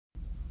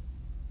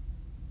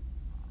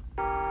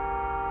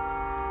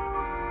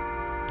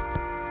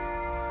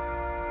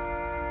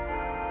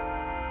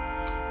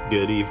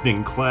Good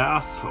evening,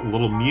 class. A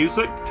little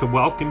music to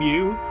welcome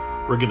you.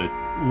 We're going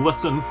to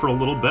listen for a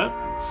little bit,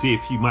 see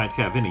if you might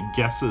have any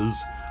guesses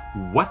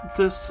what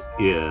this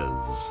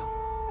is.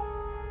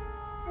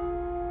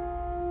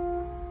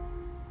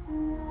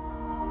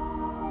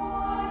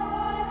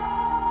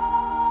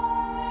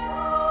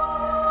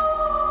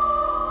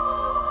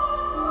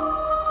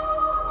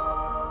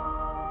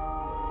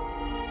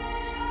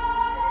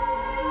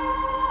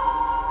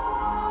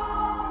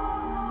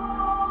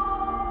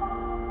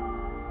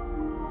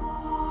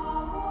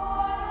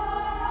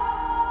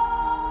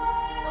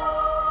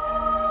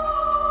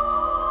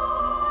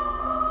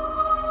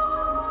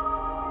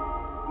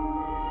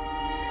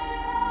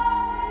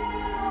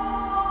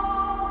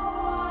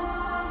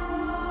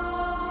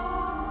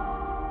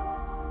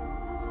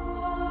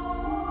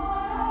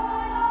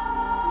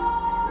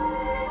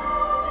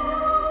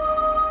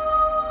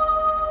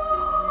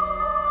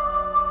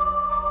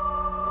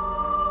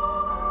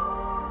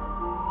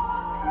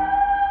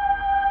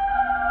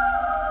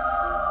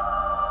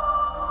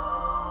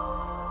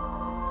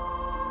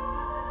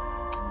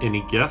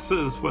 Any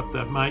guesses what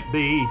that might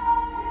be?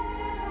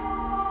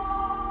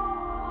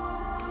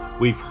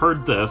 We've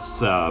heard this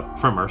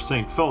from our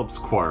St. Philip's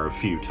choir a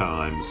few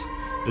times.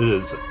 It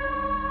is,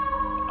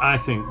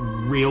 I think,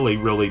 really,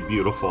 really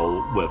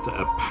beautiful with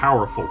a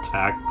powerful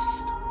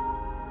text.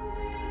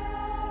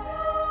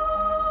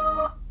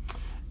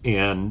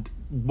 And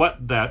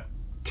what that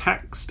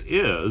text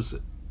is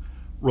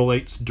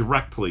relates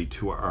directly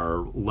to our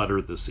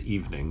letter this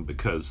evening,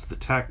 because the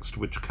text,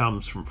 which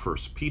comes from 1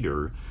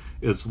 Peter,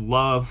 is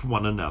love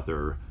one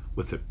another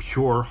with a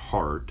pure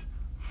heart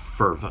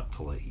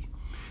fervently.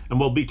 And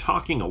we'll be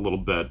talking a little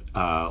bit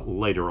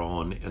later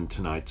on in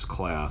tonight's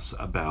class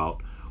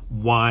about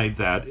why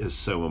that is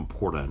so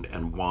important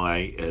and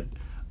why it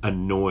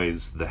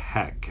annoys the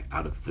heck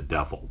out of the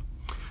devil.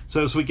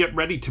 So as we get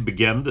ready to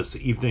begin this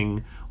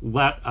evening,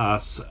 let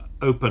us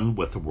open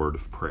with a word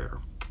of prayer.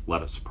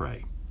 Let us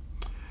pray.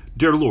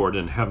 Dear Lord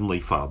and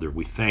Heavenly Father,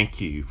 we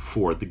thank you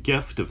for the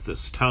gift of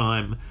this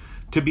time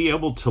to be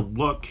able to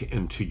look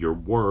into your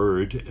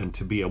word and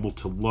to be able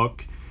to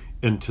look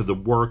into the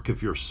work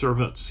of your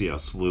servant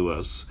C.S.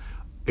 Lewis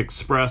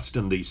expressed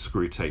in these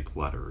Screwtape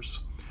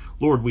letters.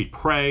 Lord, we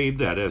pray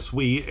that as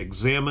we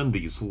examine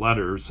these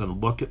letters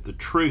and look at the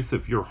truth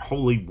of your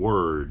holy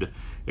word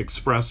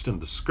expressed in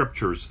the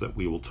scriptures that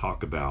we will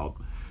talk about,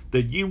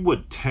 that you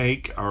would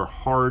take our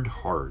hard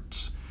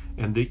hearts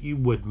and that you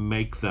would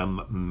make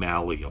them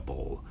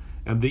malleable,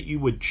 and that you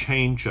would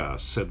change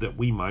us so that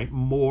we might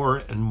more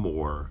and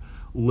more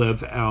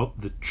live out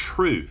the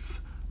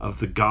truth of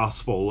the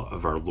gospel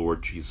of our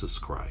Lord Jesus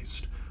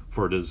Christ.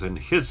 For it is in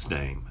his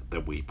name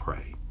that we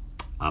pray.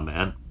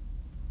 Amen.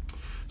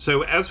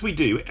 So as we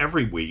do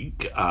every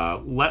week,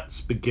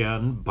 let's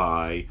begin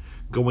by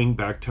going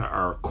back to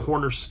our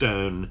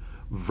cornerstone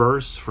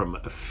verse from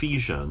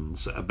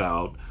Ephesians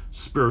about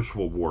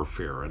spiritual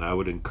warfare. And I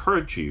would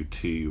encourage you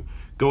to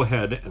go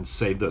ahead and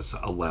say this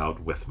aloud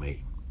with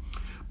me.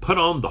 Put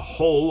on the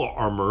whole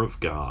armor of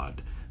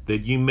God,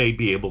 that you may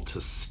be able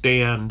to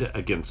stand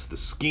against the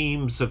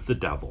schemes of the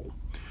devil.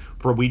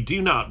 For we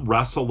do not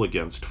wrestle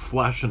against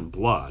flesh and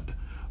blood,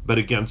 but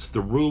against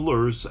the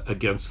rulers,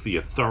 against the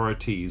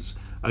authorities,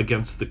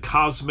 against the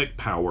cosmic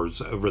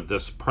powers over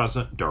this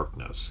present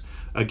darkness,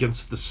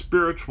 against the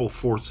spiritual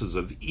forces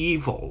of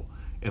evil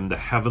in the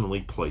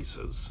heavenly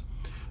places.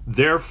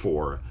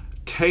 Therefore,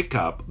 take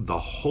up the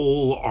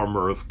whole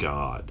armor of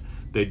God,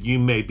 that you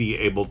may be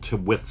able to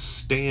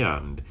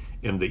withstand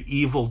in the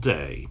evil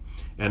day,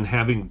 and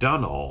having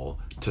done all,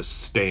 to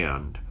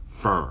stand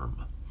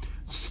firm.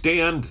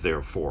 Stand,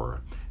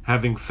 therefore,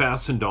 having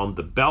fastened on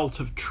the belt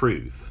of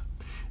truth,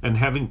 and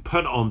having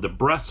put on the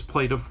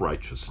breastplate of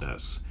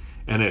righteousness,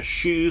 and as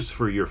shoes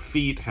for your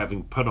feet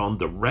having put on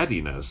the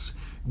readiness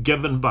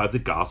given by the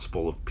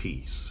gospel of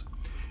peace.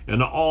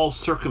 In all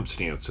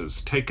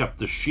circumstances take up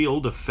the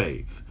shield of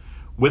faith,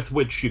 with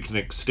which you can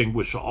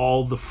extinguish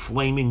all the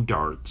flaming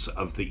darts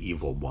of the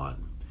evil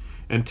one.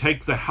 And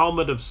take the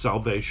helmet of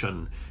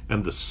salvation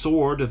and the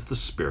sword of the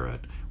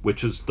Spirit,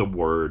 which is the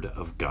word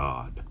of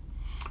God.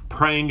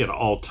 Praying at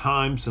all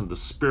times in the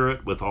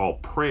Spirit with all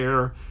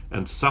prayer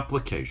and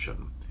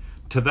supplication.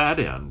 To that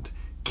end,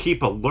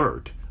 keep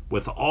alert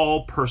with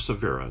all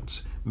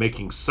perseverance,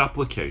 making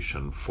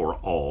supplication for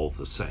all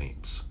the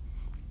saints.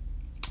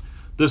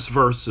 This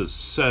verse is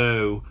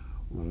so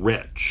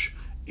rich,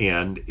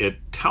 and it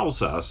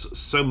tells us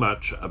so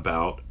much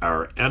about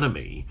our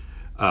enemy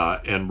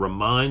and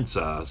reminds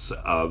us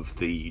of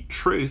the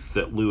truth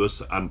that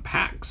Lewis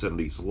unpacks in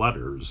these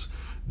letters,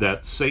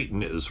 that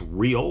Satan is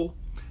real,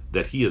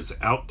 that he is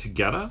out to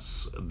get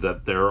us,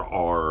 that there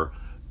are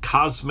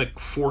cosmic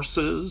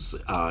forces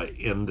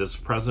in this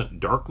present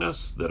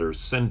darkness that are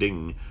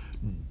sending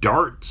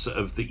darts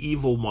of the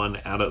evil one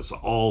at us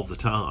all the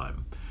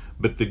time.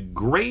 But the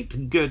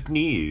great good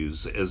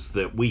news is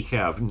that we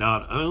have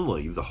not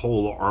only the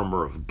whole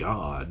armor of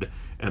God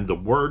and the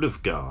Word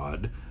of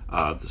God,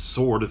 the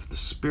sword of the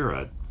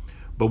Spirit.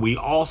 But we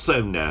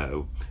also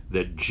know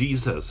that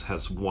Jesus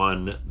has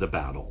won the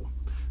battle,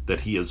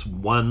 that he has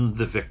won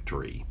the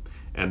victory,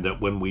 and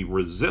that when we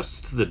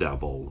resist the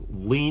devil,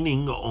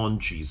 leaning on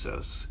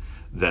Jesus,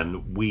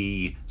 then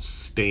we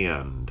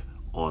stand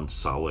on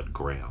solid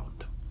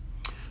ground.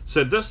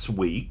 So this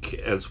week,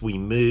 as we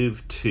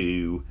move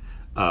to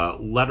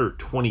letter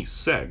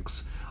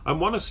 26, I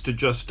want us to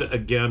just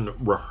again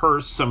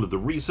rehearse some of the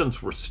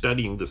reasons we're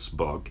studying this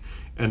book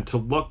and to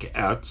look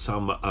at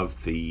some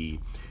of the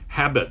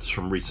habits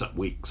from recent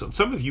weeks. And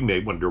some of you may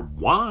wonder,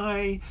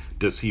 why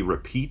does he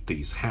repeat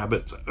these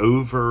habits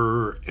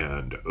over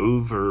and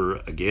over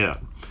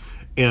again?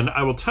 And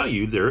I will tell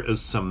you, there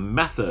is some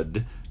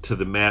method to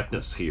the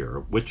madness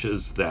here, which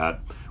is that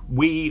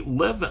we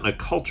live in a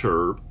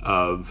culture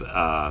of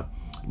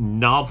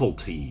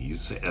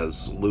novelties,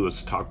 as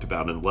Lewis talked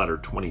about in letter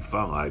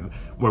 25,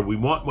 where we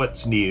want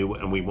what's new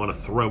and we want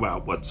to throw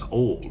out what's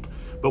old.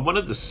 But one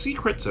of the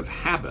secrets of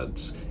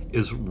habits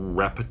is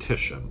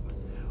repetition,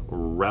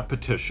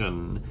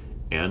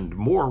 and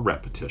more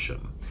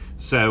repetition.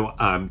 So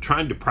I'm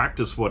trying to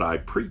practice what I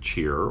preach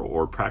here,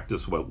 or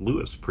practice what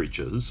Lewis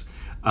preaches,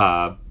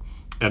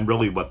 and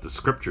really what the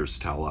scriptures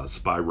tell us,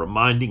 by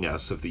reminding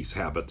us of these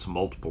habits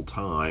multiple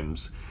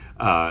times,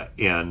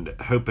 and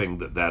hoping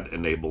that that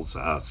enables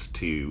us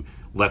to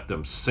let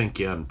them sink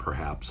in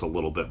perhaps a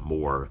little bit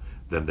more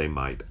than they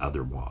might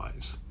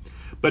otherwise.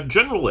 But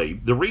generally,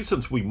 the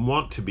reasons we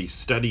want to be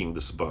studying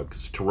this book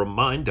is to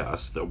remind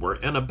us that we're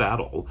in a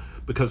battle,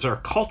 because our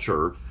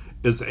culture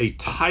is a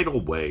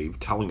tidal wave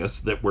telling us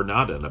that we're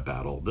not in a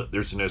battle, that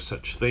there's no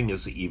such thing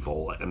as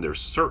evil, and there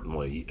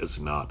certainly is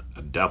not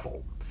a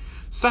devil.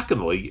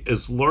 Secondly,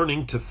 is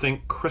learning to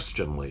think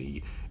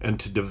Christianly and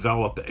to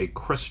develop a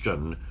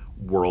Christian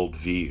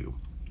worldview.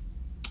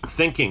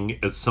 Thinking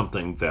is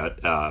something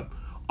that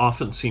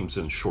often seems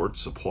in short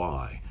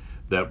supply,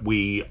 that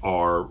we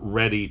are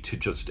ready to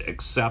just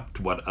accept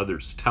what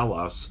others tell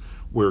us.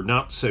 We're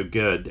not so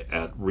good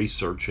at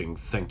researching,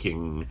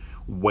 thinking,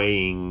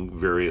 weighing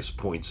various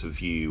points of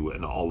view,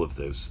 and all of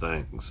those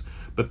things.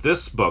 But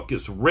this book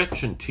is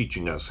rich in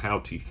teaching us how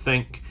to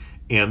think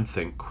and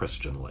think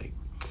Christianly.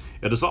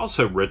 It is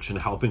also rich in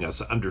helping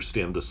us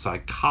understand the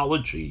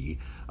psychology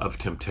of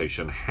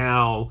temptation,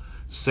 how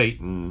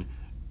Satan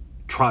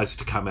tries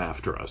to come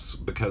after us,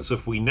 because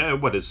if we know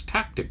what his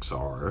tactics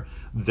are,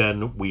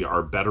 then we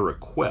are better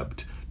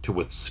equipped to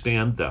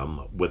withstand them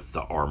with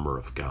the armor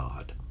of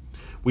God.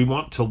 We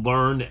want to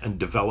learn and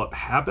develop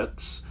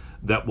habits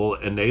that will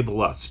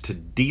enable us to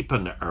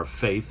deepen our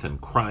faith in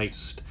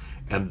Christ,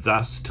 and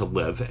thus to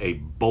live a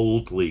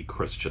boldly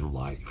Christian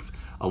life,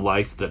 a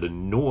life that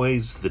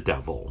annoys the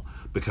devil,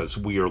 because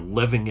we are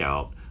living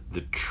out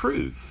the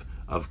truth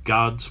of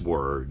God's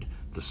word,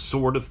 the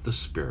sword of the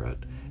Spirit,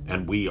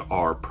 and we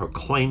are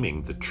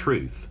proclaiming the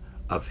truth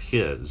of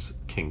his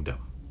kingdom.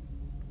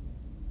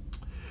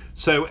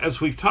 So as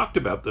we've talked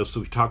about this,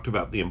 we've talked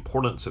about the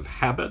importance of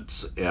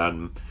habits,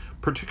 and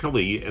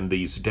particularly in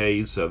these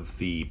days of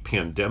the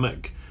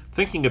pandemic,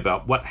 thinking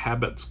about what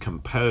habits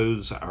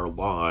compose our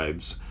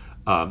lives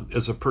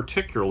is a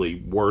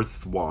particularly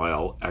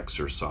worthwhile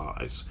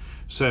exercise.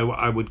 So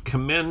I would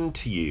commend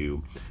to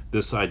you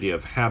this idea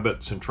of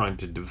habits and trying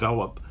to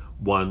develop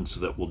ones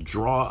that will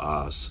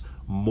draw us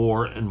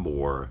more and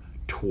more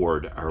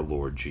toward our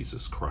Lord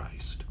Jesus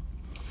Christ.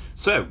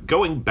 So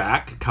going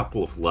back a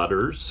couple of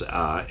letters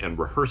and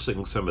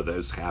rehearsing some of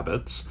those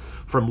habits,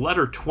 from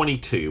letter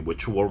 22,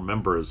 which we'll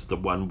remember is the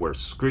one where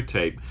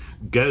Screwtape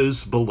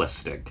goes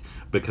ballistic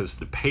because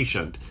the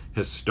patient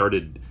has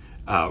started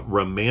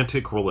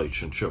romantic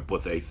relationship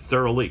with a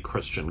thoroughly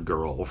Christian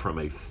girl from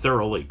a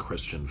thoroughly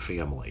Christian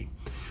family.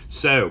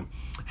 So,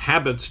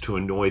 habits to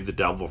annoy the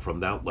devil from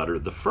that letter.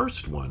 The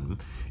first one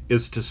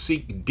is to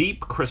seek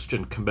deep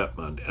Christian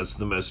commitment as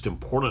the most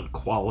important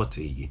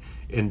quality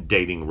in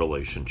dating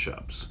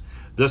relationships.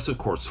 This, of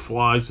course,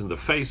 flies in the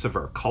face of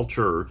our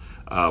culture,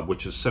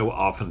 which is so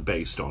often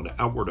based on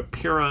outward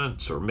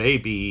appearance, or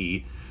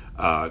maybe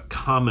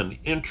common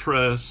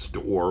interest,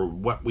 or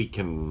what we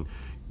can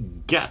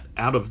get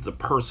out of the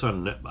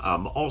person,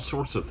 all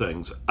sorts of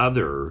things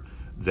other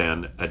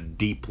than a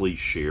deeply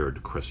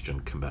shared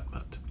Christian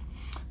commitment.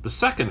 The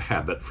second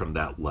habit from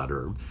that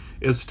letter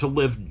is to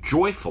live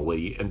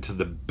joyfully into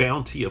the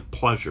bounty of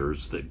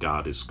pleasures that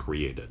God has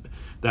created.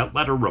 That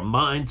letter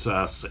reminds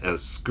us,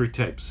 as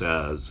Screwtape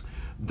says,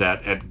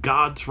 that at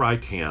God's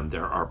right hand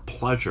there are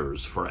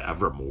pleasures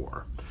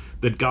forevermore,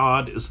 that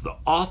God is the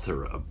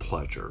author of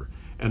pleasure,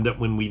 and that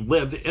when we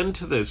live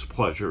into those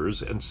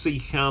pleasures and see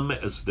him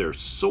as their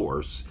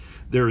source,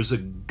 there is a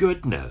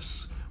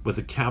goodness with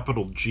a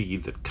capital G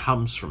that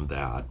comes from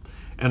that,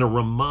 and a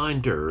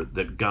reminder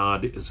that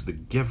God is the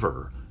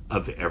giver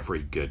of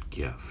every good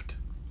gift.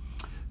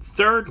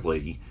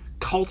 Thirdly,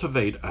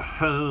 cultivate a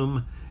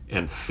home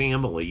and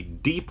family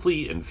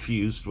deeply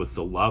infused with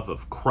the love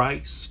of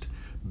Christ,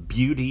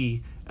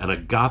 beauty, an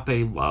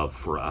agape love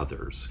for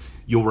others.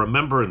 You'll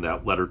remember in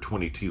that letter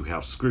 22 how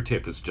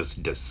Screwtape is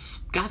just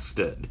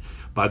disgusted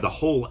by the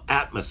whole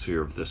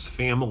atmosphere of this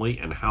family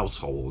and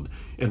household,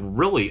 and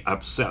really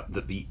upset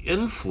that the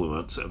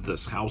influence of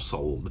this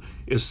household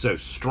is so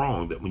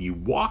strong that when you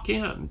walk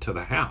into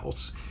the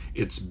house,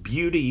 its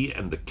beauty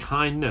and the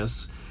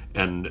kindness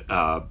and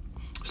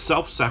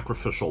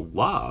self-sacrificial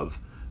love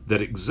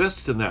that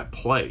exists in that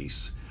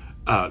place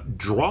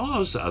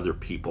draws other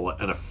people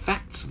and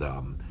affects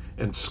them.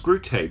 And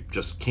Screwtape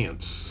just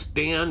can't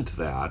stand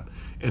that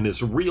and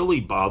is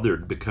really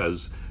bothered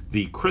because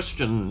the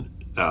Christian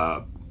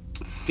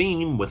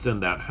theme within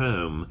that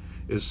home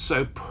is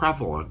so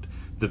prevalent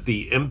that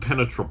the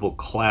impenetrable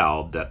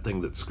cloud, that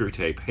thing that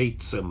Screwtape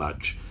hates so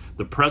much,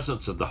 the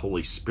presence of the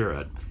Holy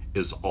Spirit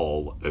is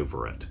all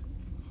over it.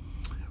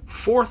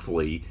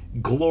 Fourthly,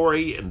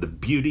 glory in the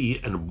beauty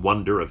and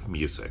wonder of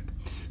music.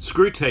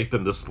 Screwtape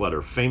in this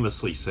letter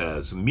famously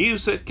says,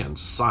 "Music and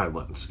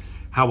silence,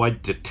 how I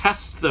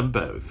detest them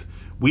both.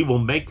 We will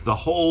make the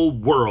whole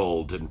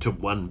world into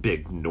one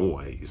big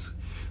noise."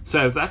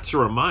 So that's a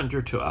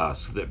reminder to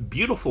us that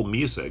beautiful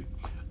music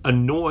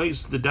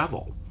annoys the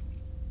devil.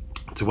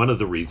 It's one of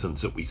the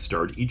reasons that we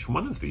start each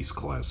one of these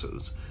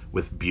classes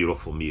with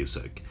beautiful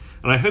music.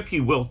 And I hope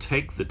you will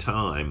take the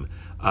time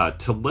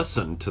to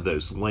listen to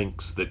those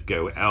links that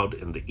go out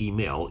in the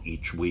email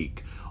each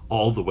week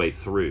all the way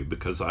through,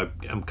 because I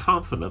am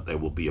confident they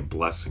will be a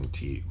blessing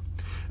to you.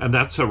 And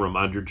that's a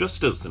reminder,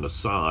 just as an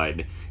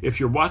aside, if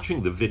you're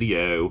watching the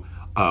video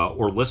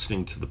or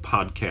listening to the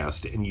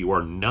podcast and you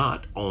are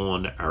not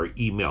on our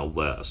email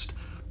list,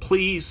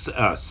 please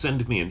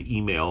send me an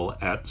email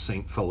at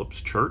St.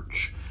 Philip's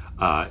Church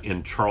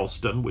in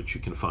Charleston, which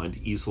you can find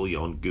easily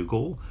on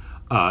Google,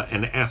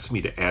 and ask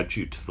me to add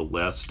you to the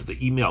list. The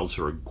emails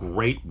are a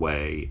great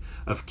way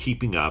of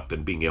keeping up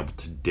and being able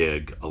to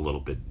dig a little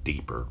bit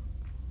deeper.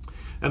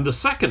 And the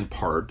second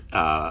part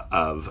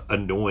of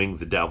annoying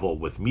the devil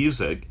with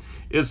music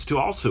is to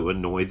also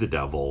annoy the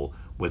devil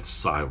with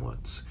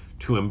silence,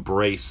 to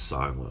embrace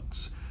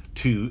silence,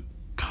 to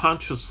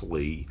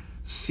consciously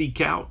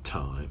seek out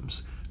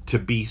times to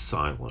be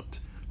silent,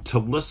 to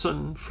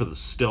listen for the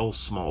still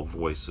small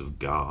voice of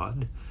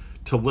God,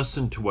 to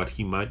listen to what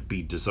he might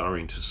be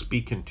desiring to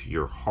speak into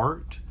your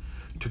heart,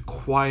 to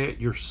quiet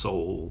your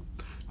soul,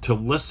 to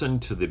listen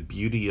to the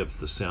beauty of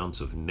the sounds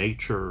of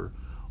nature,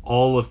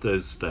 all of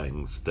those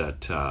things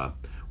that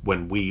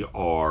when we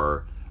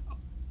are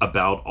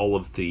about all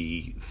of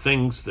the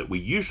things that we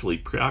usually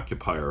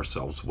preoccupy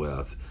ourselves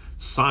with,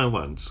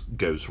 silence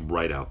goes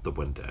right out the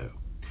window.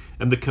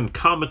 And the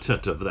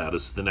concomitant of that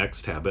is the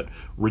next habit: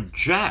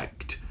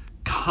 reject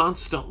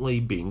constantly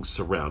being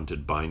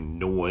surrounded by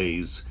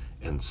noise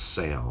and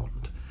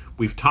sound.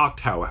 We've talked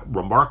how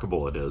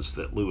remarkable it is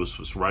that Lewis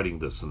was writing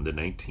this in the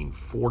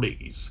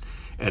 1940s,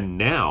 and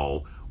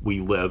now we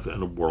live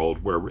in a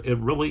world where it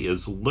really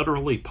is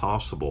literally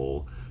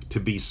possible to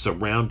be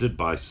surrounded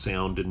by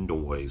sound and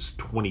noise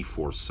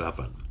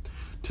 24/7,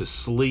 to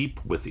sleep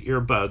with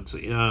earbuds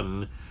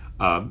in.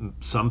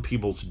 Some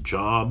people's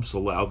jobs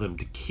allow them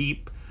to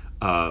keep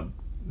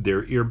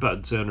their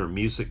earbuds in or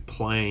music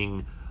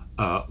playing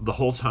the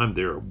whole time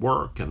they're at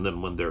work, and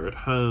then when they're at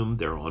home,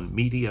 they're on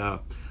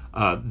media.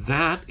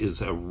 That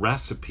is a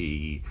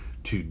recipe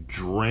to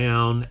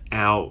drown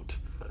out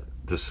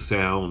the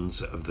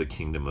sounds of the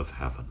kingdom of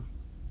heaven.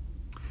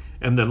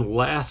 And then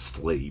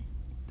lastly,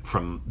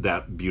 from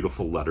that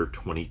beautiful letter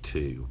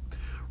 22,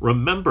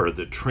 remember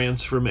that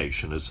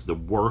transformation is the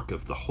work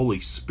of the Holy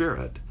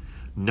Spirit,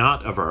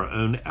 not of our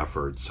own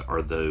efforts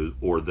or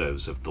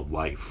those of the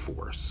life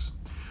force.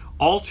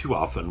 All too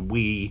often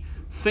we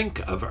think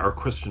of our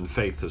Christian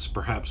faith as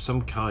perhaps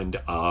some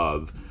kind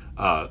of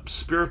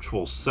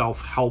spiritual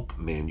self-help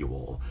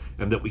manual,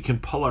 and that we can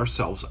pull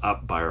ourselves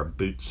up by our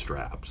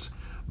bootstraps.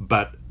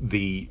 But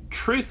the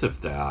truth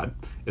of that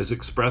is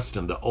expressed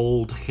in the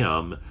old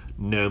hymn,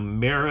 "No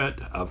merit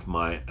of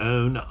my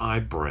own I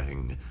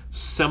bring,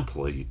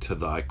 simply to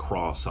thy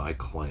cross I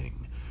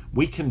cling."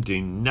 We can do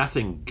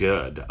nothing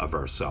good of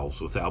ourselves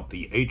without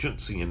the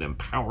agency and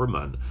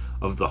empowerment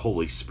of the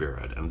Holy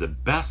Spirit. And the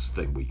best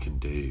thing we can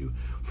do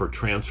for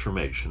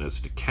transformation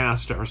is to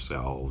cast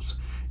ourselves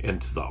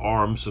into the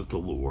arms of the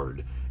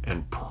Lord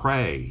and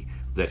pray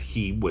that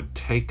he would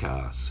take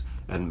us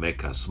and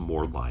make us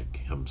more like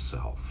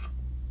himself.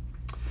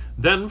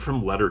 Then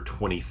from letter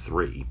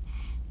 23,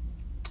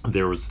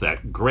 there was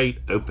that great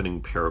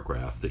opening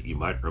paragraph that you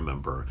might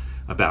remember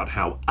about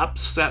how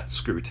upset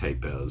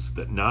Screwtape is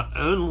that not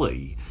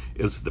only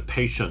is the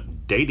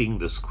patient dating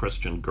this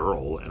Christian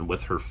girl and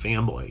with her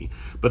family,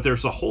 but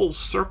there's a whole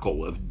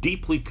circle of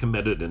deeply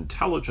committed,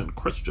 intelligent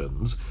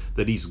Christians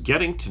that he's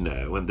getting to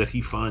know and that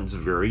he finds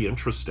very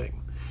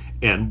interesting.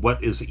 And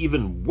what is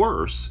even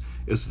worse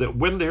is that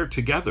when they're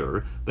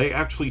together, they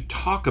actually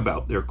talk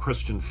about their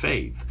Christian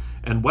faith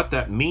and what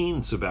that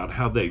means about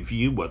how they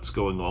view what's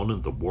going on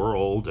in the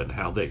world and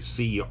how they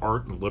see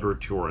art and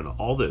literature and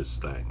all those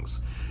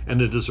things.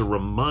 And it is a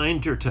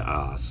reminder to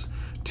us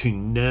to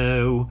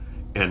know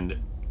and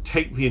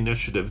take the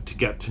initiative to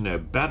get to know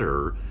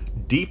better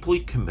deeply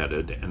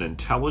committed and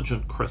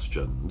intelligent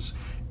Christians,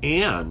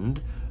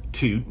 and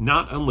to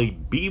not only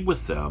be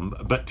with them,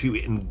 but to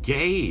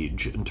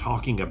engage in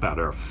talking about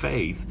our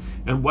faith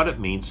and what it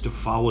means to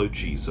follow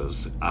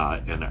Jesus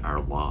in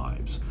our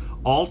lives.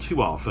 All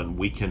too often,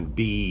 we can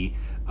be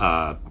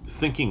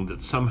thinking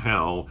that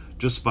somehow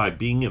just by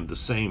being in the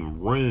same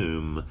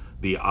room,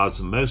 the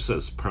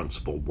osmosis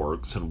principle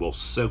works and we'll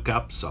soak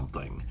up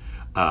something.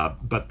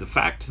 But the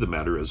fact of the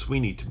matter is, we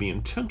need to be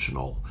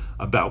intentional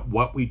about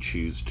what we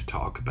choose to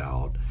talk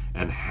about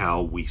and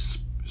how we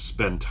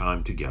spend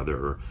time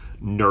together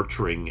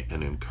nurturing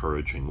and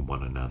encouraging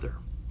one another.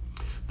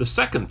 The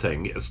second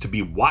thing is to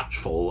be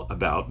watchful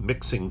about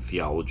mixing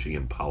theology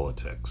and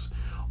politics.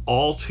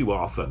 All too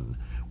often,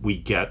 we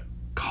get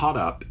caught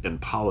up in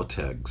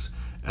politics,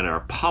 and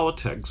our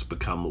politics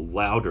become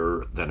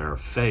louder than our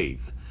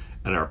faith,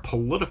 and our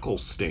political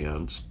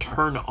stands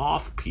turn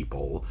off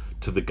people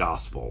to the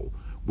gospel,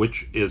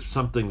 which is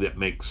something that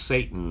makes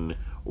Satan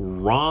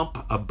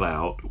romp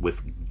about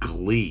with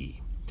glee.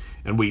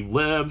 And we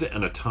live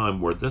in a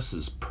time where this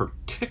is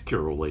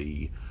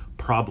particularly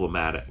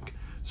problematic.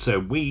 So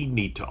we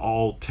need to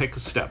all take a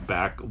step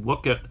back,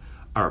 look at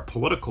our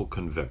political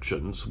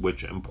convictions,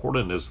 which,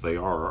 important as they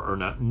are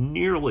not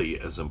nearly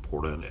as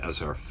important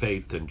as our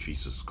faith in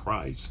Jesus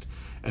Christ,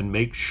 and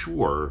make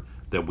sure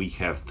that we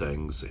have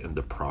things in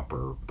the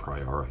proper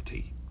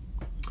priority.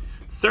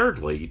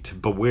 Thirdly, to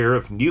beware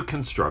of new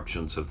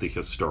constructions of the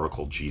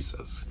historical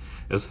Jesus.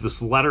 As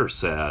this letter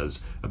says,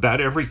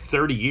 about every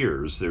 30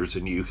 years there's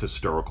a new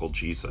historical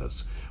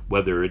Jesus,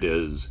 whether it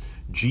is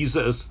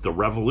Jesus the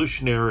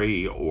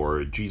revolutionary,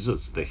 or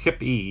Jesus the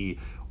hippie,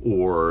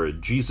 or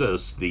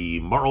Jesus the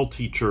moral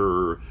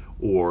teacher,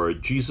 or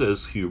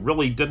Jesus who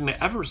really didn't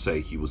ever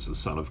say he was the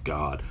Son of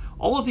God.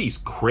 All of these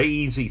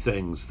crazy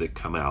things that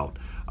come out,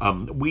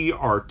 we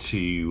are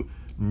to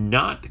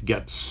not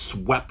get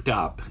swept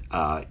up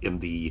in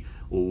the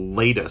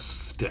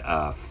latest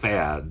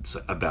fads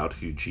about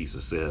who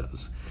Jesus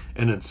is.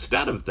 And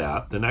instead of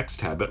that, the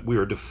next habit, we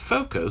are to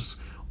focus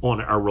on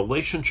our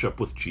relationship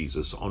with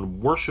Jesus, on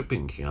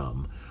worshiping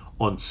him,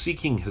 on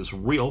seeking his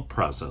real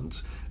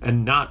presence,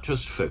 and not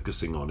just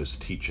focusing on his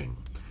teaching.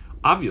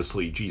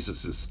 Obviously,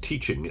 Jesus'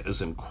 teaching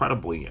is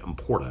incredibly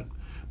important,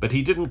 but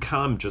he didn't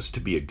come just to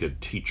be a good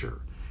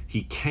teacher.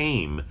 He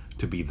came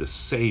to be the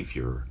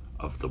Savior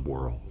of the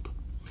world.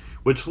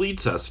 Which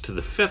leads us to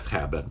the fifth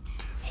habit: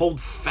 hold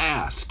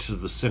fast to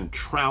the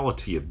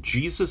centrality of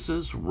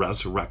Jesus'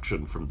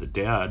 resurrection from the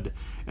dead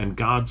and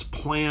God's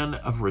plan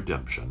of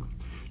redemption.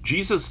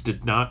 Jesus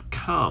did not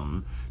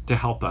come to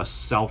help us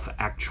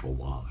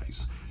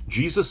self-actualize.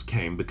 Jesus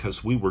came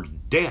because we were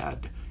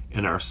dead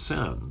in our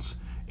sins,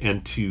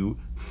 and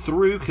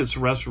through his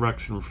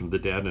resurrection from the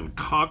dead and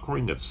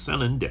conquering of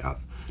sin and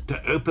death,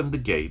 to open the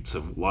gates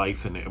of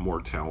life and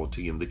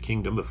immortality in the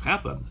kingdom of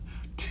heaven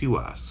to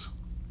us.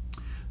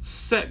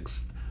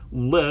 Sixth,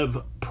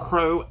 live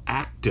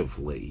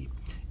proactively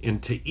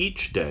into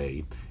each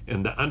day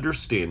in the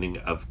understanding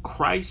of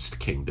Christ's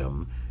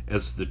kingdom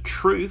as the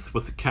truth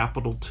with a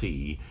capital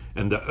T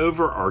and the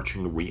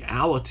overarching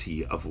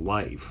reality of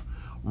life,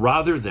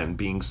 rather than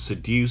being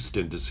seduced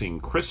into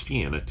seeing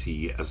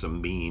Christianity as a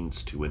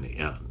means to an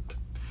end.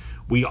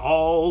 We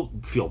all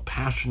feel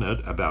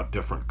passionate about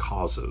different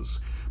causes,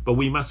 but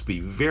we must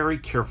be very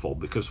careful,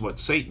 because what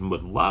Satan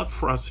would love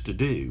for us to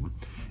do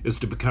is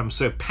to become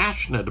so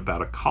passionate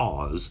about a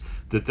cause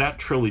that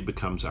truly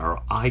becomes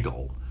our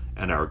idol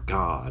and our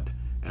God,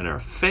 and our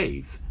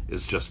faith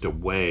is just a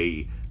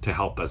way to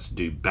help us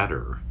do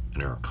better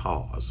in our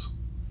cause.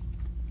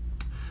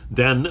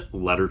 Then,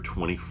 letter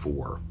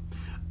 24.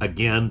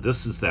 Again,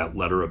 this is that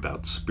letter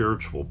about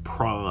spiritual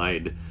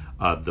pride,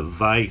 the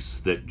vice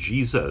that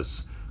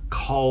Jesus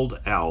called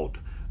out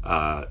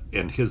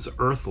in his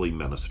earthly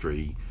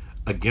ministry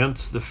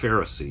against the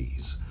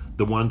Pharisees,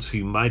 the ones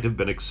who might have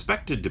been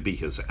expected to be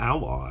his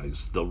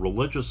allies, the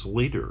religious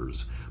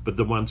leaders, but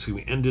the ones who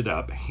ended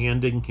up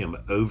handing him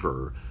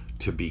over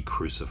to be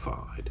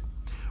crucified.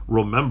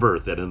 Remember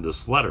that in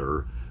this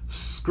letter,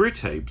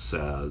 Screwtape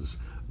says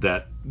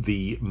that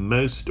the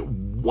most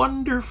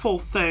wonderful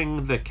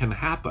thing that can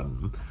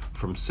happen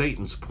from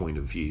Satan's point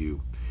of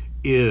view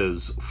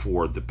is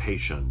for the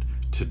patient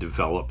to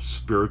develop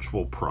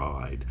spiritual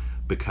pride,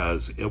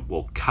 because it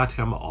will cut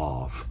him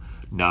off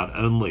not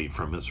only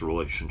from his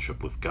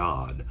relationship with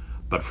God,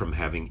 but from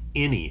having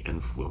any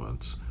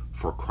influence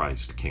for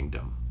Christ's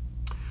kingdom.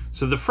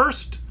 So the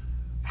first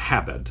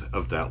habit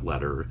of that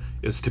letter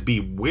is to be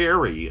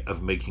wary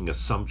of making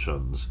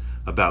assumptions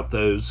about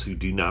those who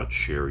do not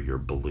share your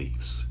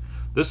beliefs.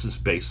 This is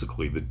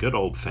basically the good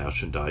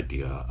old-fashioned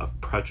idea of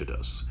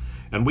prejudice.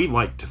 And we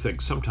like to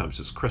think sometimes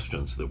as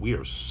Christians that we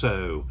are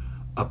so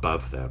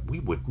above that. We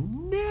would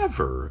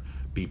never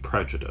be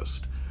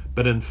prejudiced.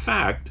 But in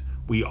fact,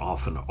 we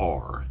often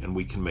are, and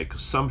we can make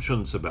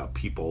assumptions about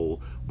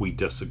people we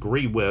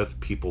disagree with,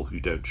 people who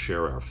don't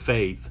share our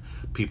faith,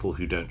 people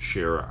who don't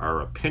share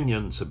our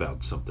opinions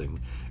about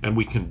something, and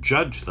we can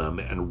judge them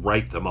and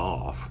write them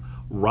off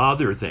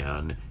rather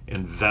than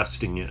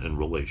investing in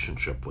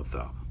relationship with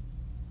them.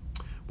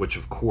 which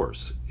of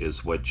course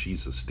is what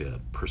Jesus did,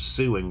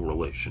 pursuing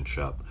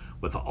relationship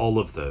with all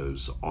of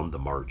those on the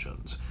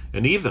margins,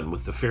 and even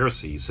with the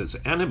Pharisees, his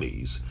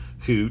enemies,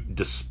 who,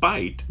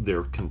 despite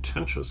their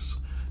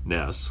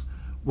contentiousness,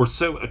 were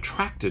so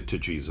attracted to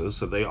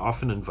Jesus that they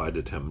often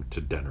invited him to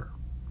dinner.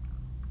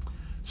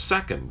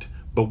 Second,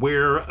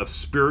 beware of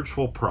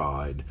spiritual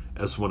pride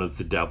as one of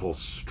the devil's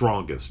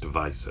strongest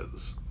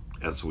vices,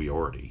 as we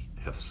already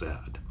have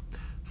said.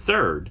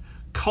 Third,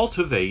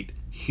 cultivate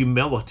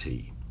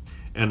humility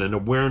and an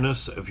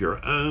awareness of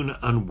your own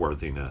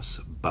unworthiness,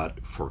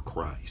 but for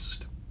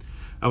Christ.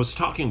 I was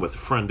talking with a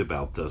friend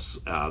about this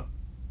a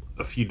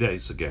few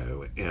days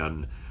ago,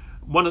 and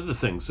one of the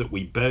things that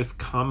we both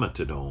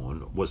commented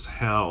on was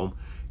how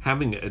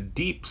having a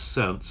deep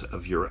sense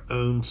of your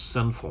own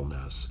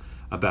sinfulness,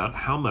 about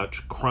how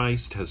much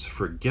Christ has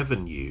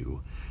forgiven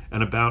you,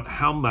 and about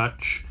how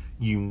much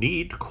you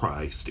need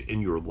Christ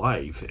in your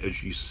life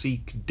as you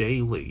seek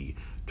daily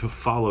to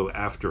follow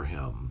after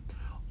him.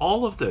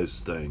 All of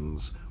those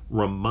things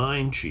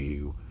remind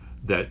you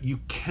that you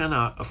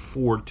cannot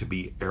afford to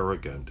be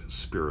arrogant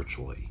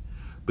spiritually,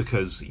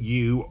 because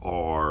you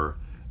are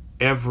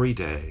every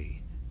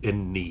day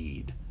in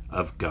need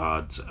of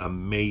God's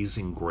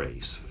amazing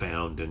grace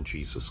found in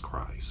Jesus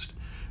Christ.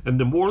 And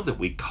the more that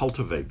we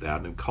cultivate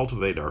that and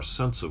cultivate our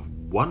sense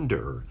of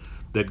wonder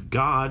that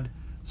God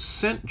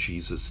sent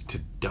Jesus to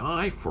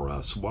die for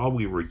us while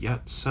we were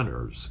yet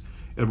sinners,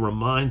 it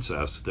reminds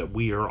us that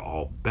we are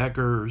all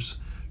beggars,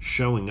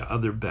 showing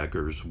other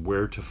beggars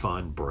where to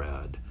find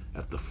bread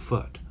at the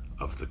foot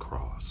of the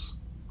cross.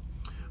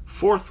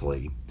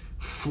 Fourthly,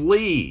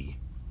 flee.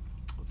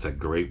 It's a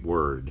great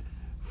word.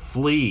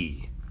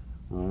 Flee.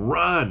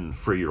 Run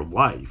for your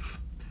life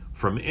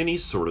from any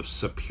sort of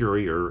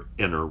superior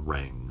inner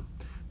ring.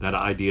 That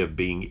idea of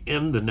being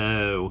in the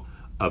know,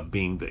 of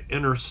being the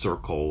inner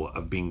circle,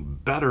 of being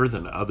better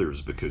than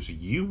others because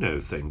you know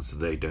things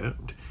they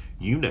don't.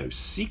 You know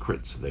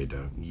secrets they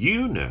don't.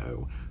 You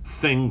know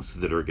things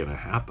that are going to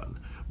happen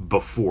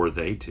before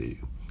they do.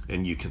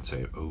 And you can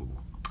say, oh,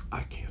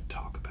 I can't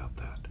talk about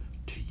that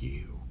to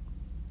you.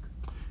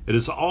 It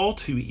is all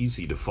too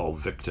easy to fall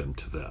victim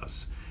to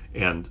this.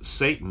 And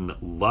Satan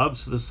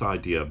loves this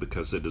idea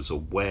because it is a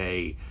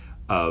way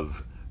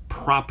of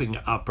propping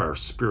up our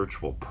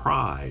spiritual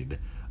pride,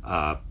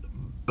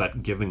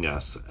 but giving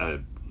us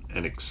an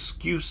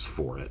excuse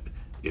for it,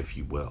 if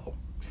you will.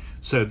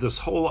 So this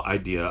whole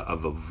idea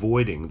of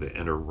avoiding the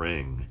inner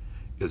ring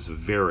is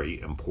very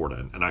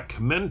important. And I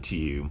commend to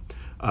you,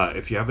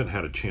 if you haven't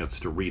had a chance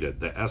to read it,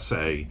 the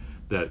essay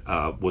that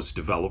was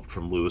developed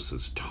from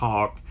Lewis's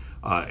talk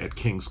at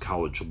King's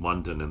College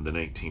London in the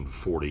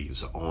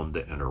 1940s on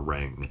the inner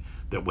ring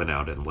that went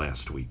out in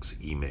last week's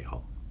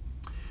email.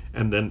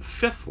 And then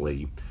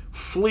fifthly,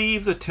 flee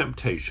the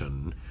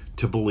temptation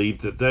to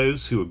believe that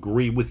those who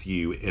agree with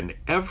you in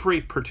every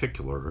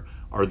particular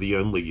are the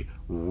only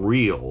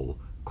real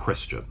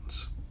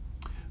Christians.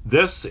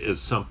 This is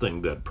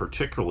something that,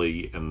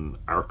 particularly in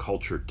our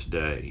culture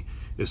today,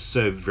 is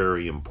so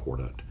very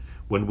important.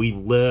 When we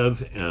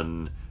live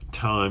in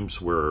times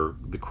where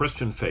the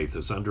Christian faith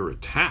is under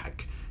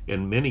attack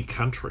in many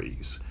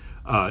countries,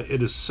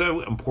 it is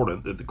so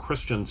important that the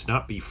Christians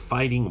not be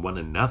fighting one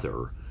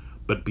another,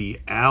 but be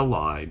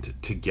allied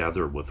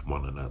together with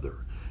one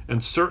another.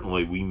 And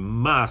certainly we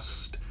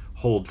must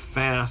hold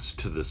fast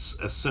to the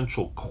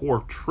essential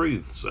core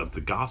truths of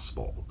the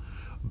gospel.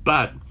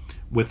 But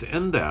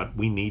within that,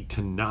 we need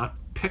to not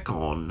pick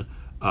on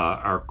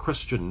our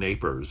Christian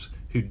neighbors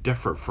who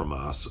differ from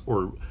us,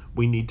 or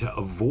we need to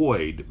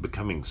avoid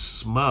becoming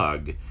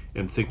smug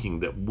and thinking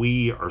that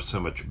we are so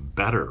much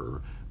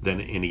better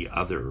than any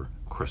other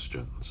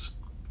Christians.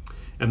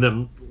 And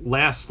then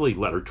lastly,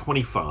 letter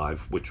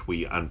 25, which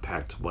we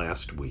unpacked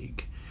last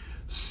week,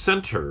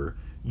 center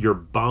your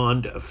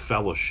bond of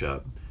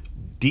fellowship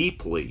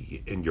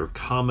deeply in your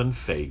common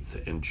faith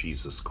in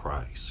Jesus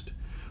Christ.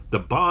 The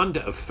bond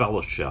of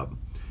fellowship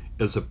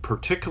is a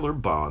particular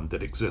bond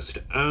that exists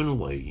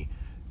only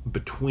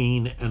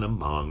between and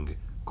among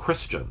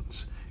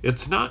Christians.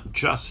 It's not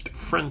just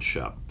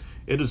friendship.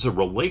 It is a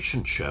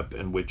relationship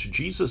in which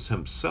Jesus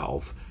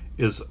himself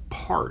is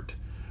part.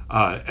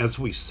 As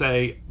we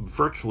say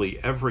virtually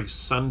every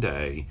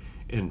Sunday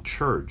in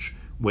church,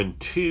 when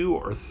 2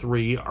 or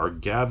 3 are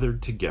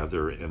gathered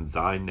together in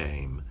thy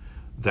name,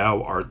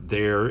 thou art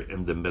there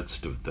in the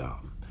midst of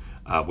them,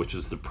 which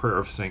is the prayer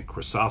of St.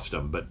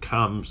 Chrysostom, but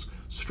comes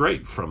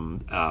straight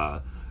from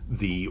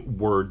the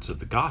words of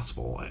the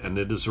gospel. And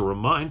it is a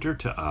reminder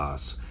to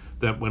us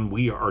that when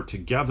we are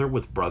together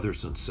with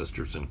brothers and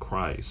sisters in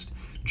Christ,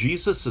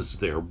 Jesus is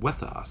there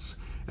with us.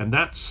 And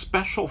that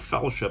special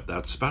fellowship,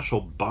 that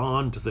special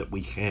bond that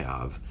we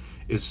have,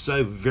 is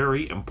so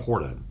very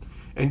important.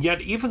 And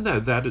yet, even though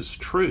that is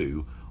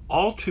true,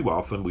 all too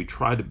often we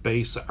try to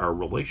base our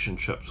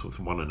relationships with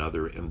one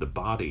another in the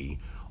body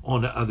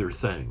on other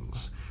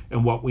things.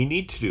 And what we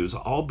need to do is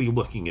all be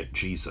looking at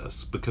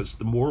Jesus, because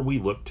the more we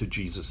look to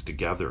Jesus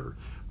together,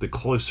 the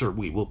closer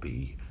we will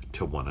be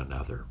to one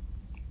another.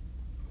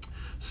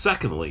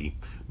 Secondly,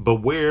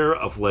 Beware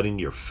of letting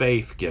your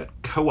faith get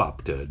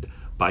co-opted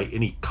by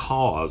any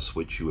cause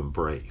which you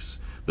embrace.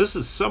 This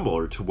is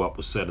similar to what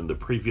was said in the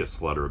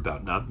previous letter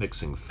about not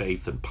mixing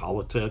faith and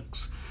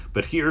politics,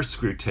 but here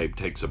Screwtape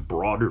takes a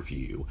broader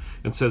view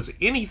and says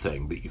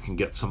anything that you can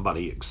get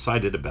somebody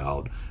excited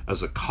about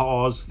as a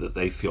cause that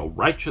they feel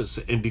righteous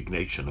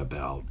indignation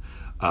about,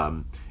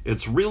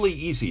 it's really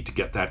easy to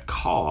get that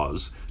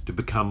cause to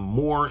become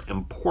more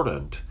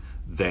important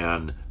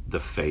than the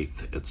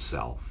faith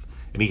itself.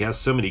 And he has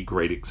so many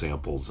great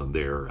examples in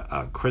there.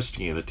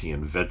 Christianity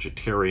and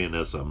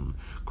vegetarianism,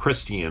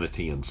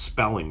 Christianity and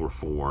spelling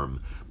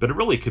reform, but it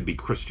really could be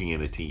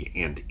Christianity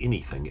and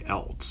anything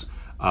else.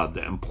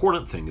 The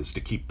important thing is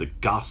to keep the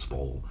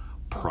gospel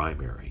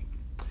primary.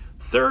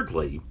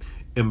 Thirdly,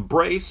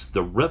 embrace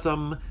the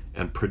rhythm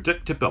and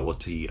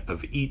predictability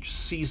of each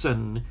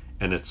season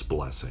and its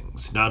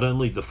blessings. Not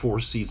only the 4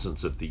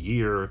 seasons of the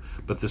year,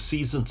 but the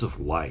seasons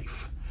of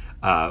life.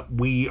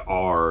 We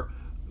are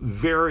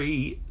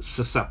very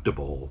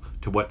susceptible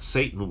to what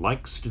Satan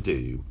likes to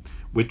do,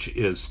 which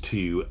is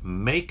to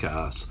make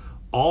us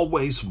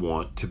always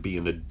want to be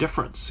in a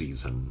different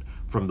season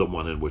from the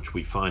one in which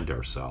we find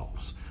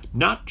ourselves.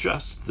 Not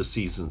just the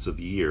seasons of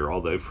the year,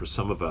 although for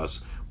some of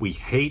us we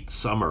hate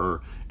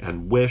summer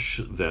and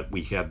wish that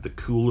we had the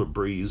cooler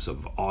breeze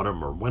of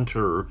autumn or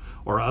winter,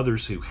 or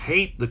others who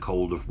hate the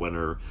cold of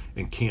winter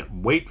and can't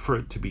wait for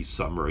it to be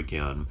summer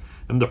again.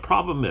 And the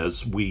problem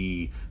is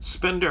we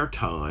spend our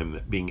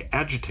time being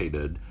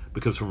agitated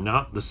because we're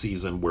not in the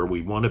season where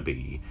we want to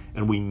be,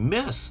 and we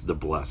miss the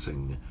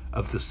blessing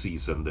of the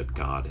season that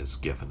God has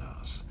given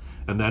us.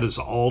 And that is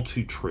all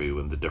too true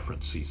in the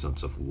different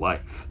seasons of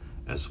life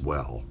as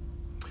well.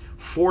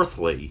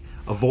 Fourthly,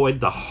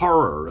 avoid the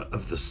horror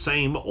of the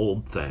same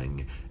old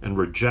thing and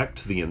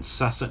reject the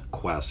incessant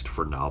quest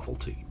for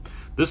novelty.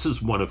 This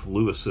is one of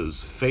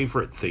Lewis's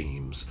favorite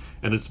themes,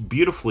 and it's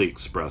beautifully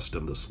expressed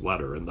in this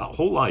letter. And the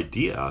whole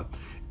idea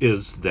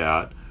is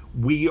that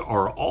we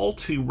are all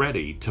too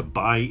ready to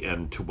buy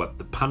into what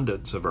the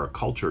pundits of our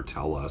culture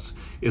tell us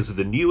is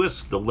the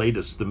newest, the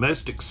latest, the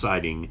most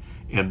exciting,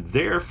 and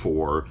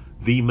therefore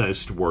the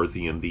most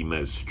worthy and the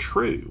most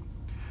true.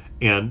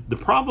 And the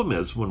problem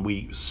is when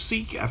we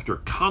seek after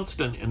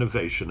constant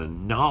innovation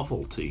and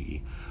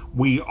novelty,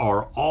 we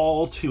are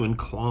all too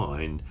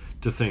inclined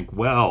to think,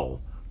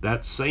 well,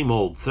 that same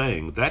old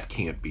thing, that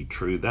can't be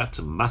true.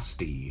 That's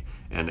musty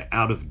and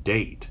out of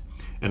date.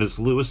 And as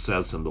Lewis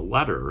says in the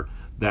letter,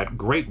 that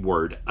great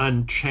word,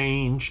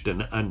 unchanged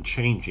and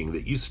unchanging,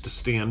 that used to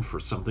stand for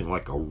something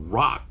like a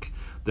rock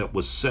that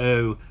was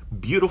so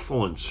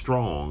beautiful and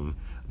strong,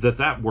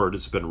 that word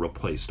has been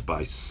replaced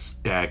by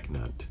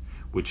stagnant,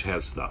 which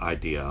has the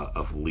idea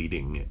of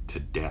leading to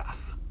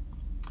death.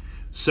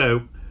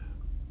 So,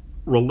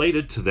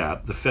 related to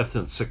that, the fifth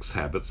and sixth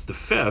habits. The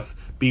fifth,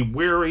 be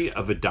wary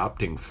of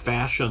adopting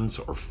fashions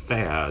or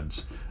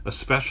fads,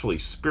 especially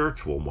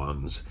spiritual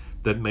ones,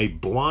 that may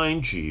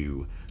blind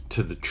you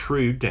to the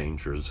true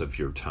dangers of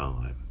your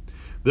time.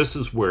 This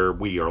is where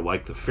we are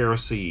like the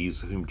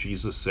Pharisees, whom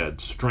Jesus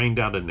said strained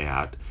out a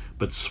gnat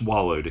but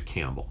swallowed a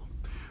camel,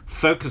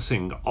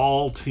 focusing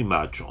all too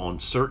much on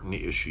certain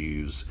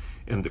issues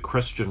in the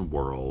Christian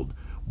world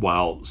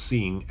while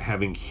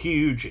having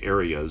huge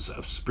areas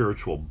of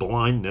spiritual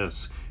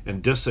blindness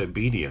and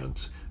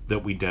disobedience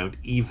that we don't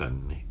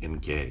even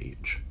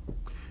engage.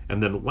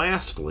 And then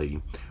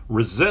lastly,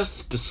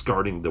 resist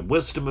discarding the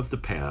wisdom of the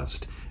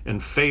past in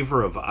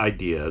favor of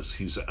ideas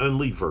whose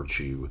only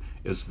virtue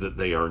is that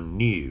they are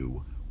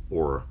new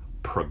or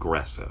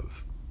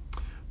progressive.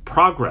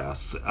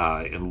 Progress,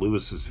 in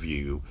Lewis's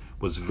view,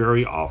 was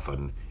very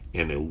often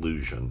an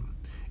illusion.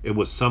 It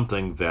was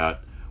something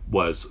that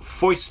was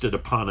foisted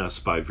upon us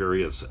by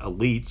various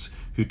elites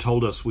who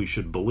told us we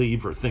should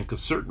believe or think a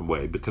certain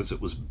way because it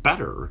was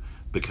better,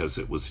 because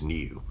it was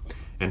new.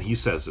 And he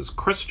says as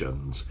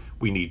Christians,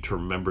 we need to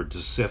remember to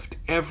sift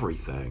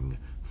everything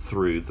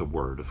through the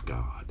Word of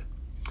God.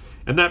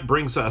 And that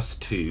brings us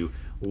to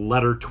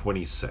letter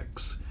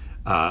 26,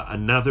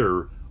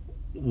 another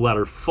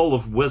letter full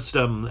of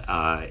wisdom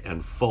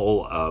and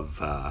full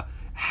of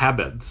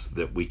habits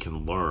that we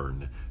can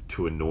learn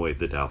to annoy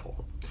the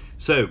devil.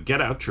 So get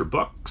out your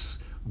books,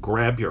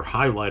 grab your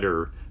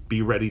highlighter,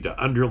 be ready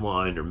to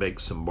underline or make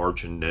some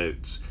margin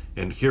notes,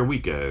 and here we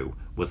go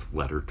with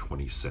letter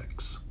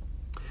 26.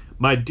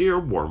 My dear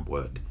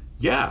Wormwood,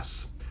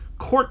 yes,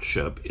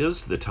 courtship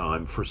is the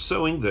time for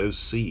sowing those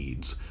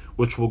seeds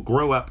which will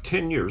grow up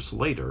 10 years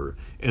later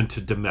into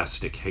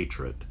domestic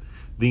hatred.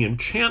 The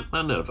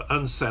enchantment of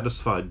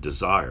unsatisfied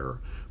desire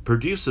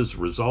produces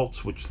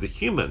results which the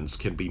humans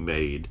can be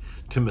made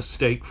to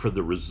mistake for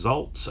the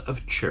results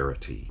of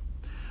charity.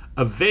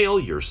 Avail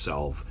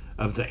yourself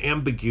of the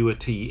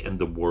ambiguity in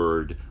the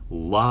word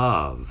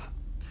love.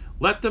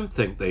 Let them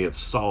think they have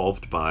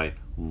solved by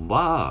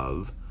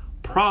love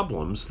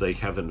problems they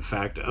have in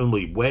fact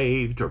only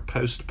waived or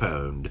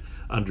postponed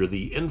under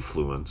the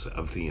influence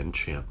of the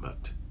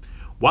enchantment.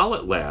 While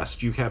it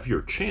lasts, you have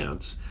your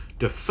chance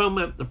to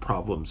foment the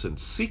problems in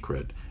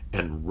secret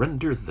and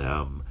render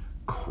them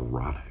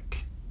chronic.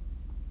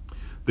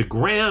 The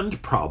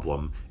grand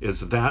problem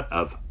is that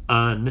of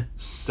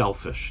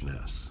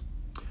unselfishness.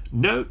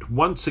 Note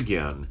once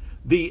again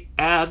the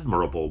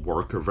admirable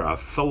work of our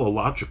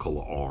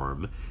philological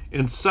arm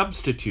in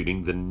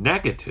substituting the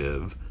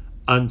negative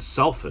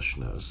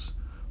unselfishness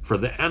for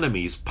the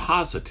enemy's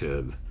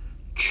positive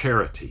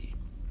charity.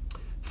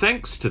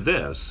 Thanks to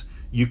this,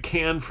 you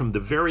can from the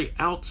very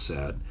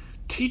outset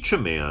teach a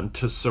man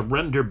to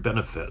surrender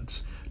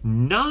benefits,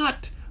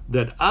 not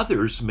that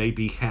others may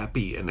be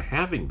happy in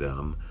having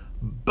them,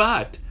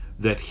 but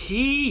that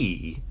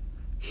he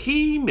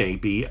may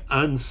be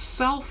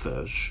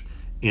unselfish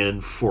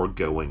in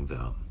foregoing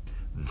them.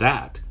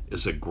 That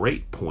is a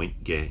great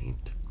point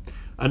gained.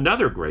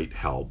 Another great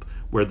help,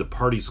 where the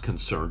parties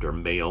concerned are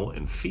male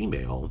and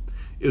female,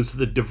 is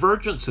the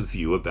divergence of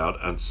view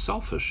about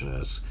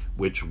unselfishness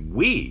which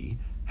we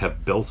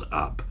have built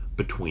up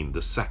between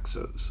the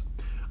sexes.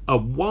 A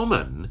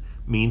woman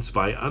means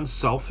by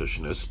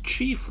unselfishness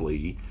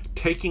chiefly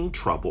taking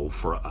trouble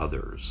for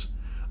others.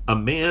 A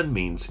man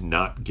means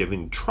not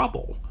giving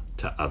trouble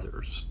to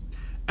others.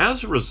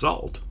 As a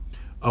result,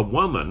 a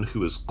woman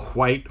who is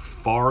quite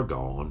far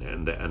gone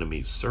in the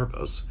enemy's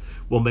service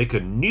will make a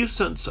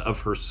nuisance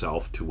of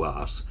herself to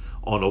us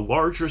on a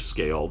larger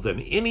scale than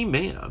any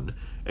man,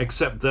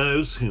 except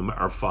those whom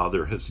our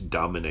Father has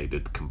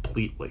dominated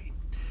completely.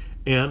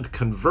 And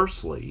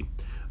conversely,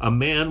 a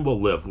man will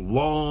live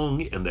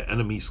long in the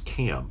enemy's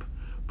camp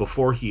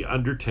before he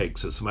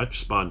undertakes as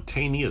much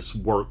spontaneous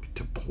work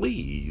to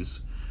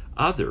please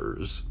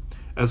others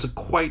as a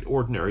quite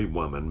ordinary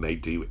woman may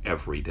do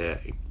every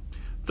day.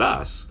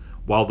 Thus,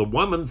 while the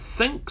woman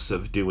thinks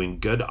of doing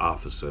good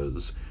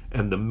offices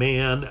and the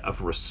man of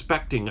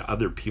respecting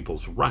other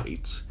people's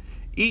rights,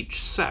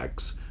 each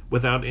sex,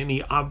 without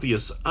any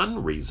obvious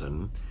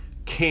unreason,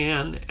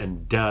 can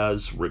and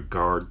does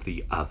regard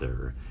the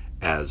other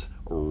as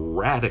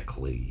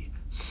radically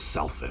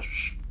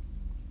selfish.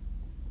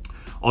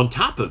 On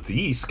top of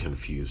these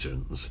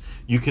confusions,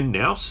 you can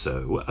now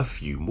sow a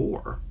few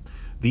more.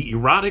 The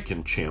erotic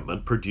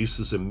enchantment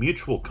produces a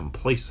mutual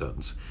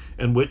complacence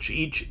in which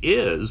each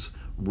is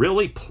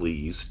really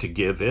pleased to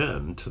give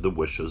in to the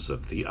wishes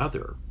of the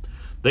other.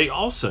 They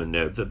also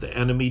know that the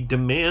enemy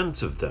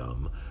demands of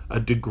them a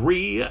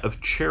degree of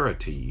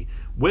charity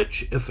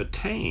which, if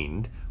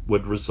attained,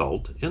 would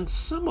result in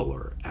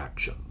similar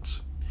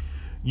actions.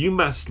 You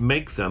must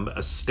make them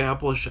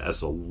establish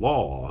as a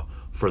law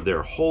for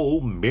their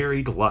whole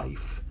married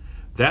life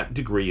that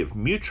degree of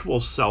mutual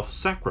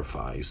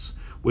self-sacrifice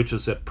which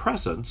is at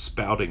present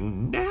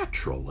spouting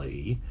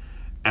naturally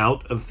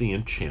out of the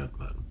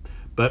enchantment,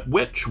 but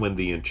which, when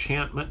the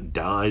enchantment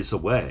dies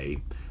away,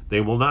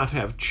 they will not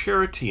have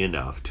charity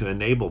enough to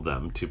enable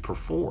them to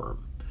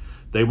perform.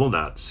 They will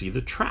not see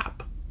the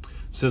trap,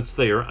 since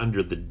they are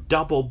under the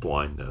double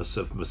blindness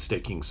of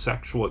mistaking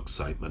sexual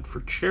excitement for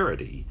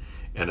charity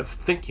and of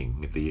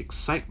thinking the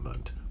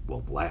excitement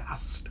will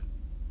last.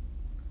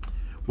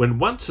 When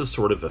once a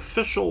sort of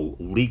official,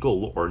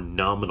 legal, or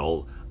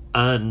nominal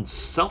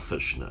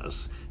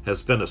unselfishness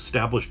has been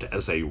established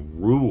as a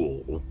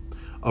rule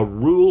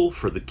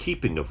for the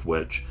keeping of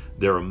which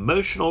their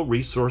emotional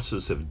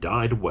resources have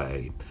died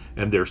away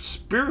and their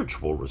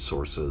spiritual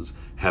resources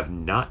have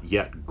not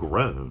yet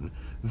grown,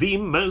 the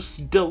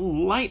most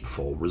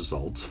delightful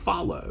results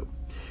follow.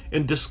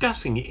 In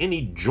discussing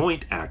any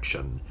joint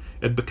action,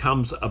 it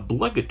becomes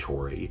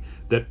obligatory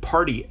that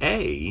Party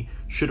A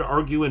should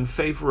argue in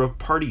favor of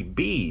Party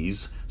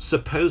B's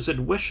supposed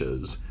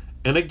wishes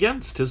and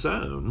against his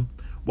own,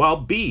 while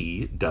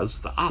B does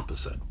the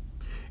opposite.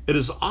 It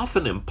is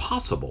often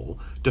impossible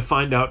to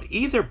find out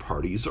either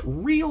party's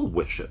real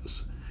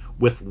wishes.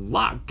 With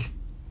luck,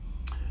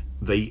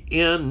 they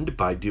end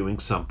by doing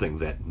something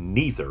that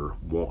neither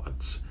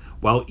wants,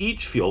 while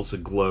each feels a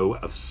glow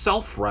of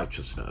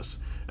self-righteousness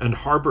and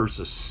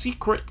harbors a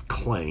secret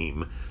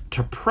claim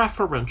to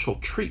preferential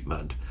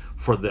treatment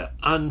for the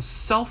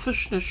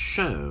unselfishness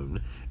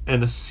shown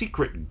and a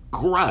secret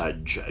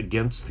grudge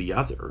against the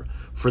other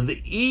for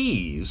the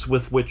ease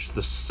with which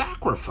the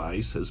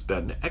sacrifice has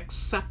been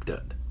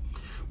accepted.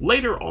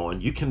 Later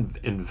on, you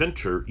can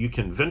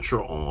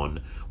venture on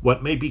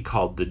what may be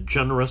called the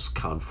generous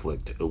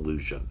conflict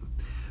illusion.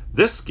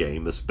 This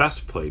game is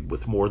best played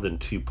with more than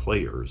 2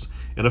 players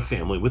in a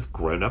family with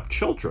grown-up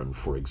children,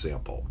 for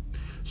example.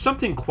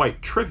 Something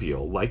quite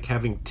trivial, like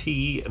having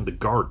tea in the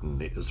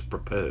garden, is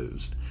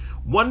proposed.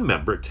 One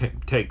member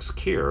takes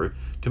care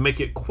to make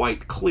it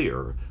quite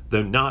clear,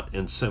 though not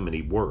in so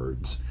many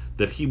words,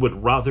 that he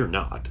would rather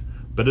not,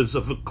 but is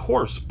of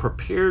course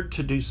prepared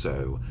to do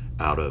so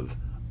out of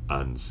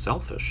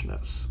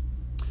unselfishness.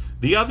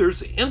 The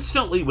others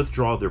instantly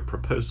withdraw their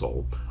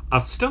proposal,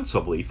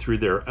 ostensibly through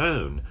their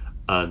own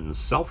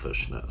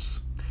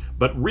unselfishness,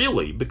 but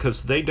really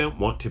because they don't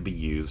want to be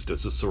used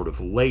as a sort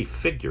of lay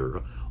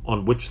figure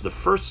on which the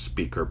first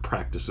speaker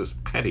practices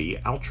petty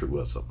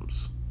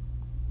altruisms.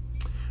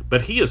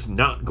 But he is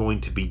not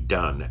going to be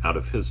done out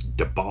of his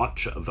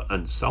debauch of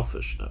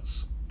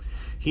unselfishness.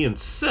 He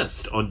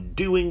insists on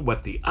doing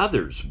what the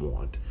others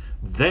want.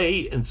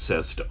 They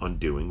insist on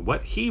doing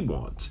what he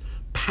wants.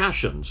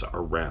 Passions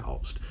are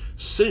roused.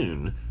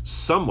 Soon,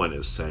 someone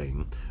is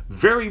saying,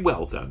 "Very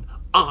well then,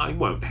 I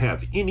won't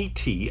have any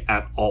tea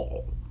at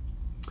all."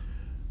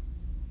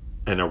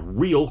 And a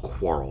real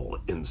quarrel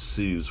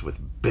ensues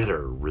with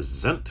bitter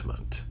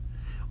resentment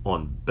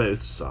on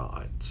both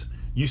sides.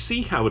 You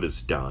see how it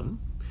is done?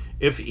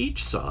 If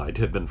each side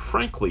had been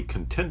frankly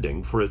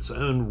contending for its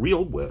own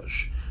real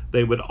wish,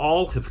 they would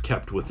all have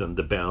kept within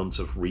the bounds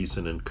of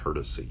reason and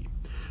courtesy.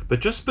 But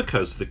just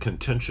because the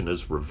contention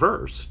is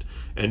reversed,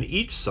 and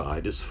each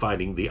side is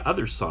fighting the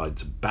other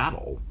side's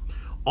battle,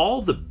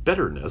 all the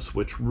bitterness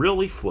which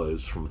really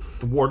flows from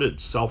thwarted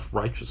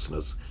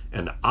self-righteousness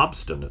and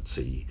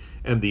obstinacy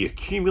and the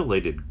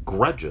accumulated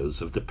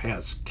grudges of the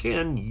past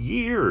 10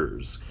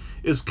 years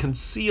is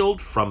concealed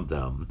from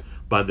them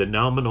by the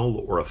nominal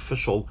or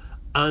official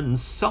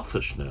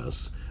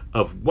unselfishness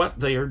of what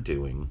they are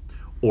doing,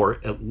 or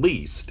at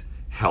least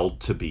held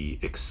to be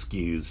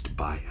excused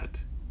by it.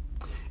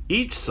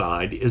 Each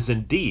side is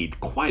indeed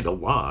quite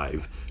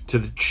alive to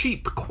the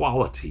cheap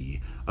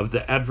quality of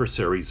the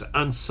adversary's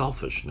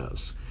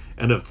unselfishness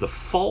and of the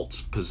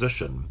false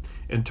position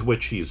into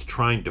which he is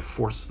trying to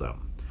force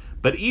them,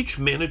 but each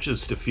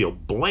manages to feel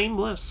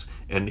blameless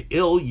and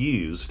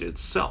ill-used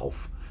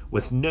itself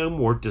with no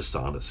more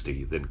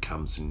dishonesty than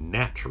comes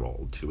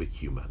natural to a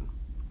human.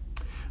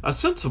 A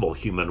sensible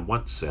human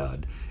once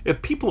said,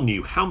 "If people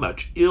knew how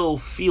much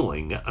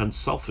ill-feeling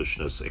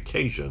unselfishness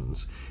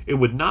occasions, it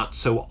would not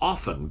so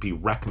often be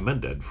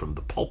recommended from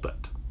the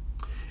pulpit."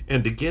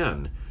 And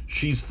again,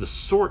 she's the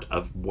sort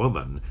of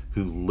woman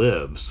who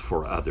lives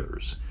for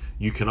others.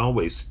 You can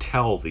always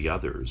tell the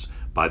others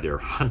by their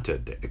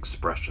hunted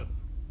expression.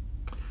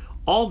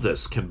 All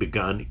this can be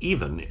begun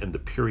even in the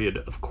period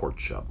of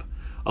courtship.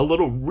 A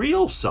little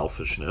real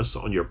selfishness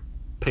on your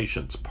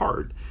patient's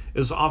part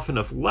is often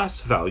of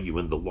less value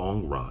in the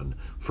long run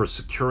for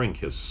securing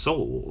his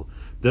soul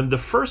than the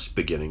first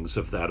beginnings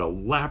of that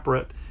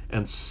elaborate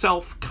and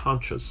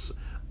self-conscious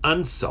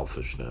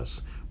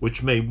unselfishness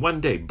which may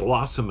one day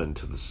blossom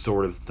into the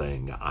sort of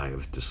thing I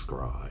have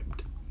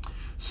described.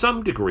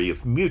 Some degree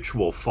of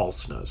mutual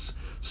falseness,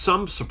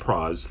 some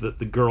surprise that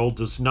the girl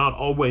does not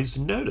always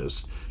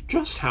notice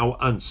just how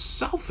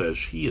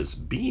unselfish he is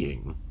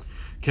being,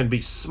 can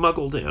be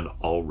smuggled in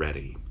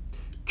already.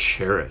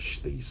 Cherish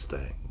these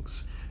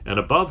things, and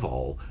above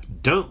all,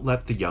 don't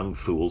let the young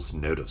fools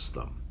notice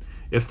them.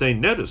 If they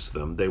notice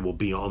them, they will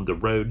be on the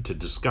road to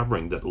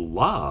discovering that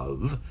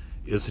love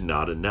is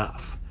not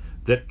enough,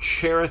 that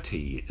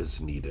charity is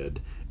needed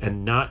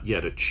and not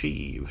yet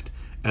achieved,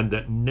 and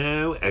that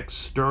no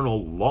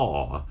external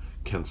law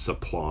can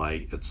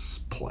supply its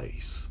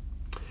place.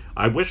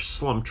 I wish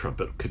Slim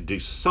Trumpet could do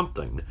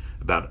something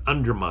about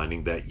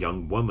undermining that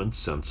young woman's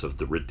sense of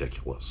the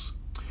ridiculous.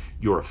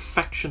 Your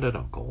affectionate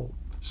uncle,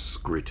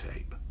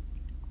 Screwtape.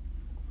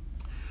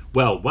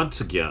 Well, once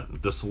again,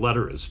 this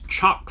letter is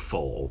chock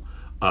full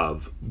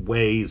of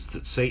ways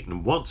that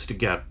Satan wants to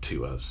get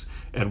to us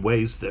and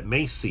ways that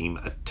may seem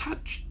a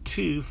touch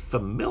too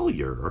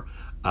familiar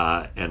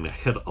and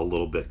hit a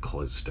little bit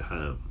close to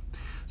home.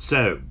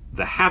 So,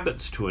 the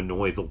habits to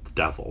annoy the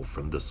devil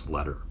from this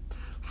letter.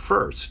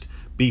 First,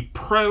 be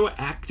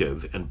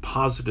proactive in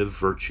positive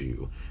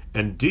virtue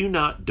and do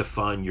not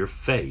define your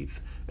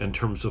faith in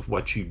terms of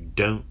what you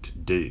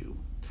don't do.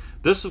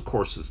 This, of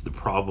course, is the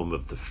problem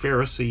of the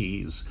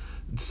Pharisees,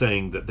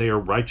 saying that they are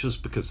righteous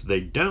because they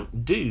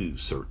don't do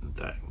certain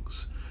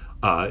things.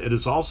 It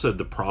is also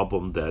the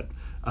problem that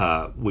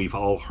we've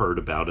all heard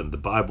about in the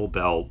Bible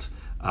Belt,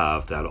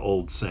 that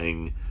old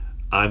saying,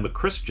 "I'm a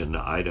Christian,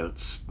 I don't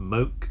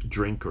smoke,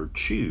 drink, or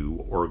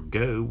chew, or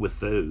go with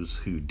those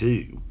who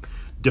do."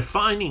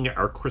 Defining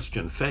our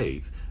Christian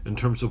faith in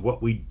terms of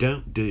what we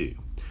don't do.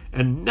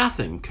 And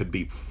nothing could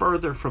be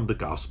further from the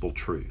gospel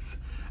truth.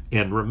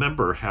 And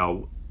remember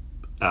how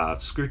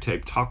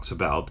Screwtape talks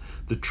about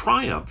the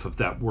triumph of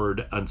that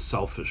word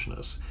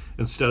unselfishness.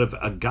 Instead of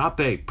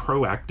agape,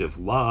 proactive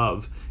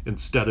love,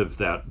 instead of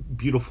that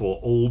beautiful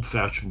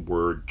old-fashioned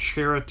word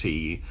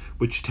charity,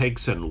 which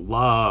takes in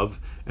love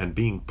and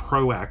being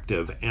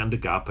proactive and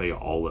agape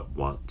all at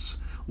once.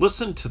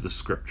 Listen to the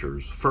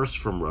scriptures, first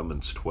from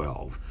Romans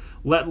 12.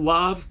 Let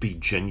love be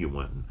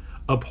genuine.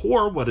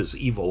 Abhor what is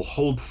evil.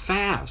 Hold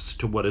fast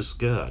to what is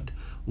good.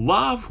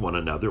 Love one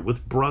another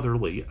with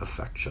brotherly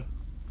affection.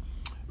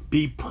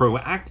 Be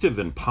proactive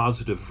in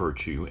positive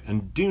virtue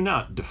and do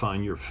not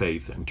define your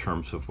faith in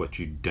terms of what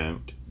you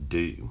don't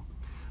do.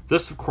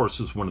 This, of course,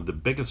 is one of the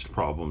biggest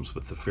problems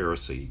with the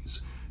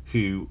Pharisees,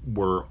 who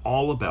were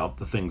all about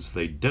the things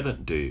they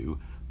didn't do,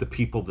 the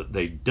people that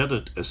they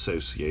didn't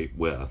associate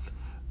with,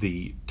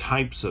 the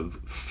types of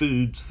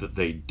foods that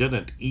they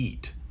didn't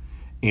eat.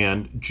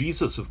 And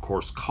Jesus, of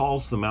course,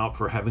 calls them out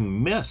for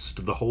having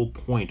missed the whole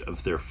point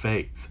of their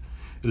faith.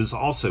 It is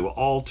also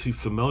all too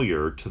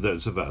familiar to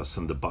those of us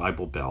in the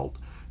Bible Belt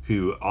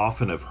who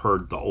often have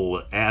heard the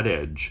old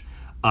adage,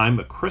 "I'm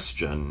a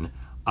Christian,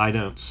 I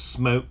don't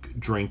smoke,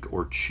 drink,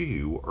 or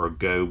chew, or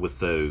go with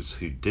those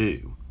who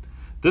do."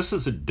 This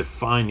is a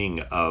defining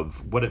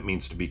of what it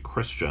means to be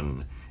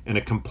Christian in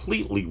a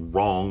completely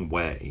wrong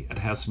way. It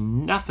has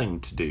nothing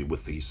to do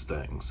with these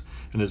things,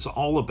 and it's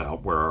all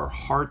about where our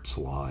hearts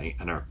lie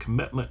and our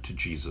commitment to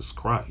Jesus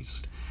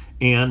Christ.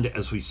 And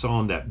as we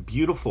saw in that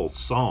beautiful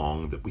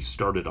song that we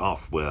started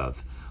off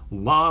with,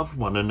 love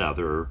one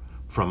another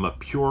from a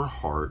pure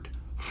heart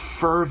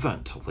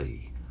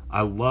fervently.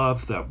 I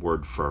love that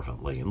word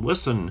fervently. And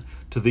listen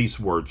to these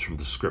words from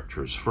the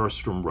scriptures,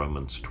 first from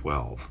Romans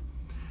 12.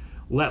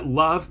 Let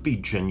love be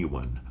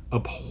genuine.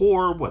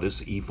 Abhor what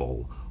is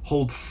evil.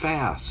 Hold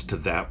fast to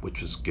that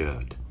which is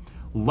good.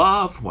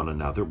 Love one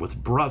another with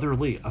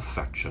brotherly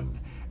affection.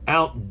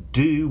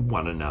 Outdo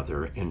one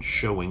another in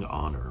showing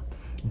honor.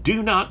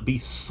 Do not be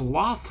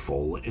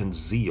slothful in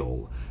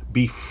zeal.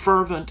 Be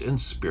fervent in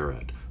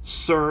spirit.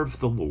 Serve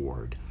the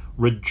Lord.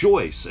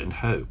 Rejoice in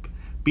hope.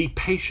 Be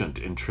patient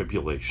in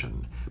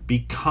tribulation. Be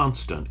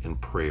constant in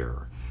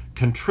prayer.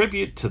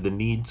 Contribute to the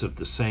needs of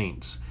the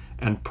saints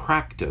and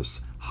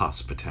practice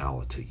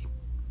hospitality.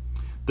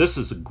 This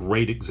is a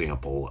great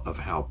example of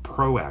how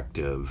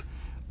proactive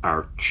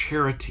our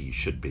charity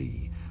should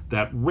be.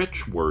 That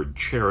rich word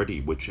charity,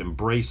 which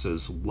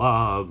embraces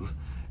love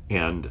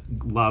and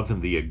love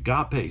in the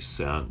agape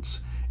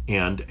sense,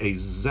 and a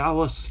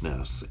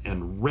zealousness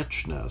and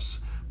richness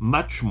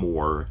much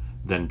more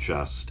than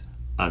just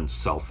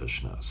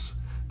unselfishness.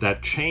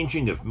 That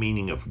changing of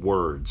meaning of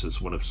words is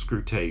one of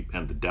Screwtape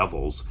and the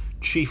Devil's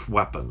chief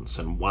weapons,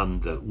 and one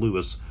that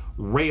Lewis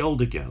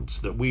railed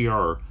against, that we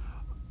are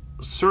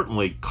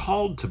certainly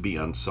called to be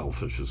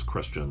unselfish as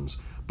Christians,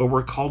 but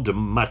we're called to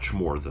much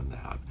more than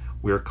that.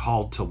 We're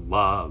called to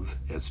love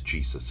as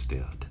Jesus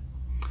did.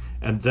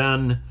 And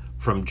then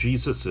from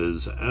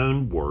Jesus's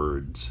own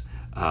words,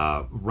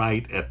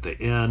 right at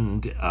the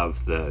end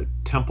of the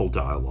temple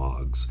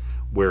dialogues,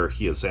 where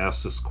he is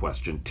asked this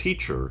question,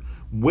 Teacher,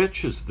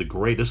 which is the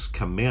greatest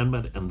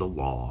commandment in the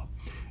law?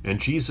 And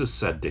Jesus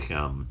said to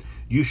him,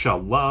 You shall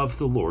love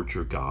the Lord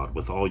your God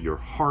with all your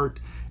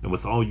heart, and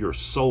with all your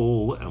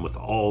soul, and with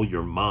all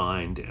your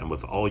mind, and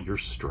with all your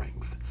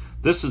strength.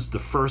 This is the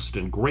first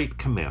and great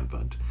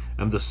commandment,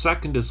 and the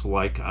second is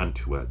like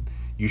unto it.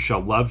 You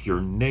shall love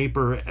your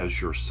neighbor as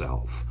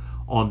yourself.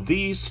 On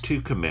these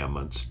two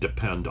commandments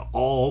depend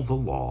all the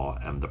law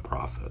and the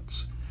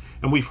prophets.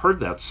 And we've heard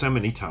that so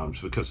many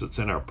times because it's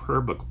in our prayer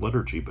book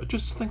liturgy, but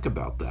just think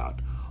about that.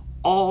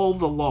 All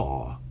the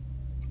law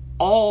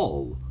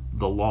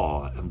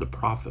and the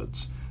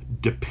prophets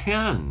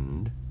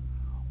depend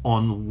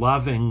on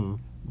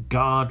loving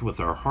God with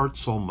our heart,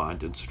 soul,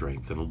 mind, and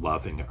strength, and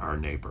loving our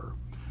neighbor.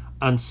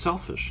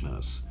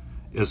 Unselfishness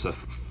is a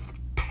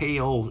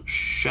pale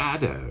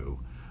shadow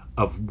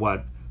of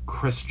what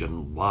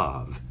Christian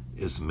love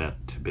is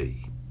meant to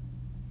be.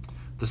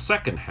 The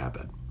second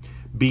habit,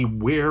 be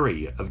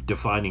wary of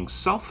defining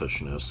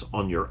selfishness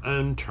on your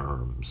own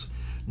terms,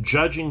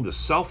 judging the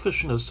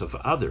selfishness of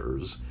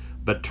others,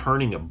 but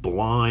turning a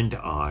blind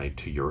eye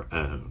to your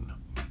own.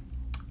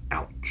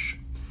 Ouch.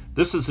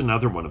 This is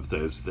another one of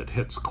those that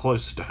hits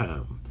close to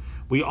home.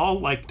 We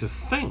all like to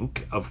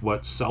think of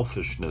what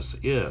selfishness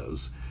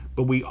is,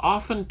 but we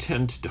often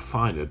tend to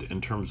define it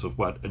in terms of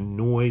what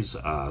annoys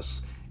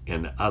us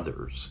in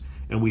others,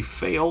 and we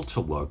fail to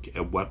look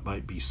at what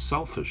might be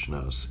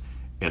selfishness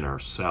in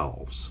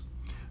ourselves.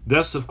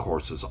 This, of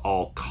course, is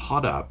all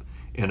caught up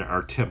in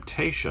our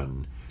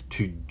temptation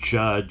to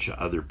judge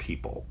other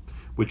people,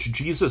 which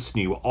Jesus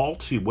knew all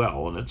too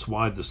well, and it's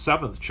why the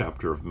 7th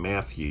chapter of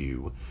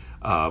Matthew,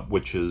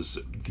 which is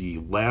the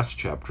last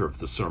chapter of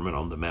the Sermon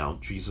on the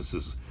Mount,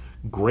 Jesus'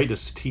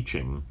 greatest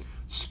teaching,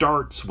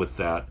 starts with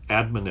that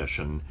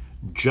admonition,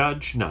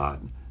 judge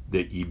not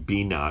that ye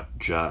be not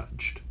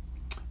judged.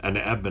 An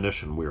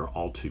admonition we are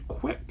all too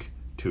quick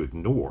to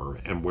ignore,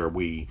 and where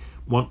we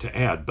want to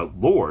add, but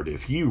Lord,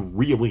 if you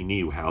really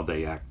knew how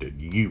they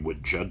acted, you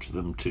would judge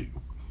them too.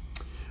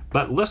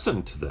 But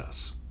listen to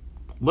this.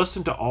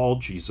 Listen to all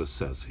Jesus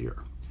says here.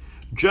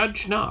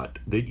 Judge not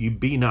that you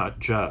be not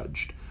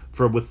judged,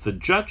 for with the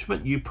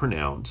judgment you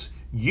pronounce,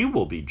 you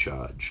will be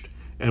judged,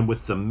 and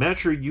with the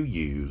measure you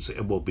use,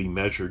 it will be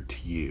measured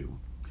to you.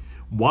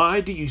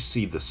 Why do you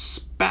see the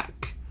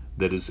speck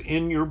that is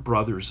in your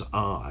brother's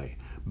eye,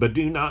 but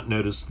do not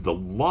notice the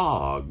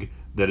log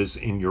that is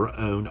in your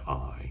own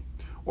eye?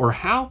 Or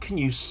how can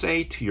you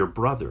say to your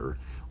brother,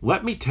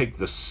 let me take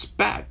the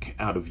speck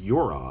out of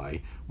your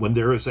eye, when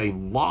there is a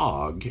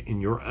log in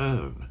your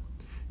own?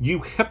 You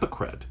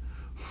hypocrite!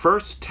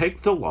 First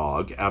take the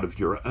log out of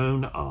your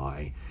own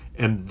eye,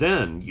 and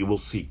then you will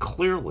see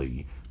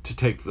clearly to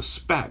take the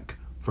speck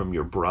from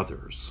your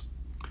brother's.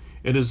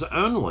 It is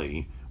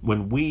only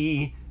when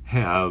we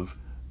have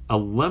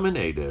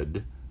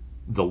eliminated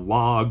the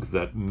log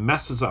that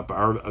messes up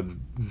our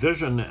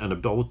vision and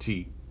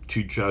ability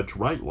to judge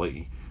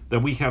rightly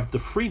that we have the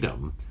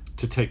freedom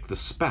to take the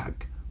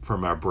speck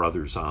from our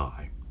brother's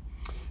eye.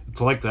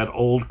 It's like that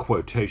old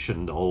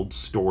quotation, the old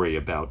story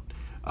about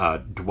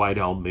Dwight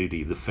L.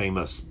 Moody, the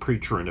famous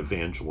preacher and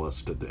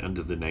evangelist at the end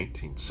of the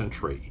 19th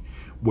century,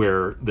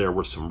 where there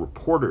were some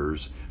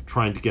reporters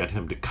trying to get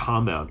him to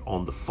comment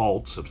on the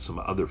faults of some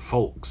other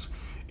folks.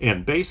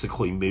 And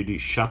basically, Moody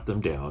shut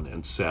them down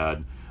and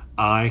said,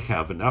 I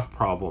have enough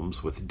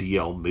problems with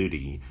D.L.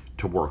 Moody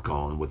to work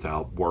on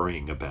without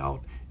worrying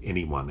about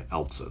anyone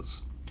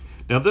else's.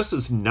 Now, this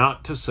is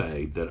not to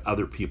say that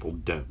other people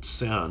don't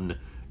sin.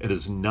 It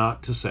is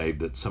not to say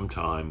that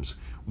sometimes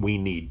we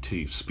need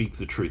to speak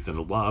the truth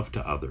in love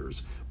to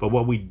others. But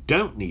what we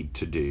don't need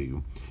to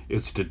do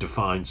is to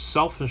define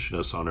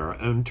selfishness on our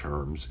own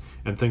terms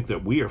and think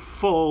that we are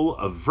full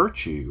of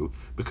virtue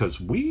because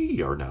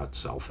we are not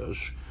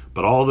selfish,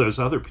 but all those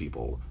other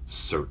people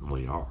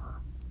certainly are.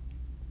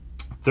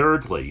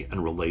 Thirdly,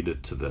 and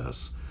related to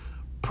this,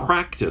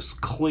 practice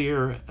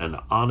clear and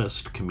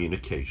honest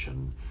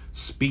communication,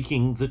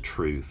 speaking the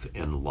truth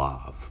in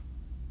love.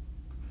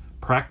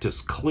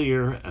 Practice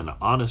clear and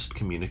honest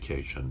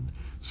communication,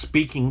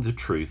 speaking the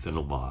truth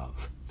in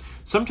love.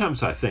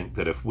 Sometimes I think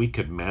that if we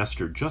could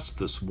master just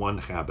this one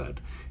habit,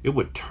 it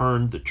would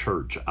turn the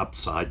church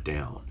upside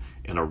down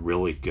in a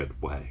really good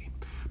way.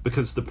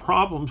 Because the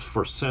problem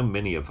for so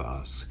many of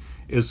us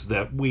is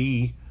that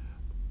we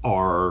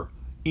are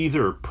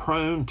either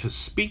prone to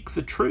speak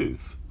the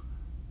truth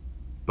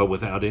but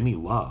without any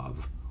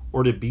love,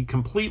 or to be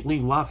completely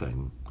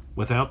loving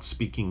without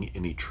speaking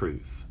any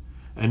truth.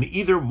 And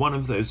either one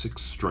of those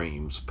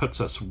extremes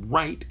puts us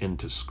right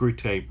into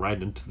Screwtape, right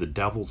into the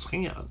devil's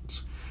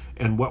hands.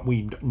 And what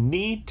we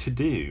need to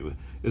do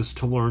is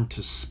to learn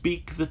to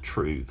speak the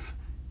truth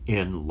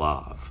in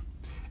love.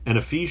 And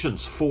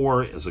Ephesians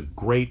 4 is a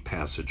great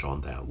passage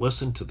on that.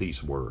 Listen to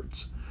these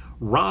words.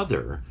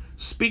 Rather,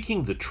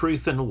 speaking the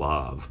truth in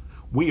love,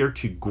 we are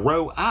to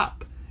grow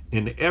up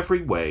in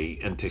every way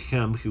into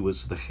him who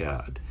is the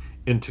head,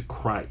 into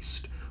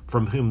Christ,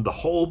 from whom the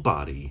whole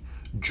body,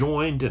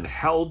 joined and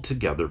held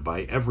together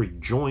by every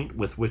joint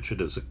with which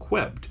it is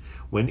equipped,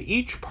 when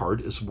each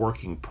part is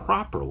working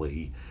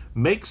properly,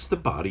 makes the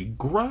body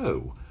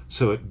grow,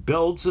 so it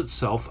builds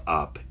itself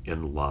up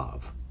in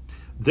love.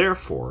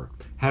 Therefore,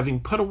 having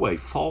put away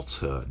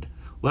falsehood,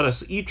 let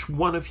us each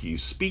one of you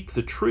speak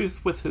the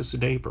truth with his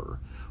neighbor,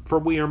 for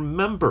we are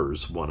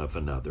members one of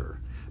another.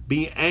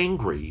 Be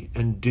angry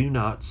and do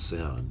not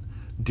sin.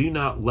 Do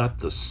not let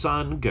the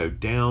sun go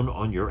down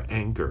on your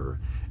anger,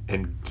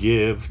 and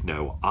give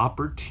no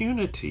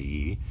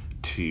opportunity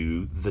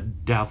to the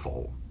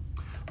devil.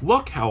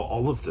 Look how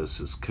all of this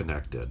is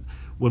connected.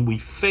 When we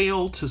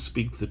fail to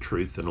speak the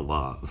truth in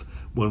love,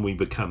 when we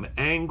become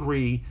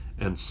angry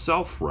and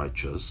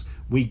self-righteous,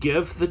 we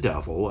give the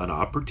devil an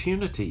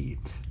opportunity.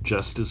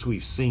 Just as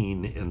we've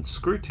seen in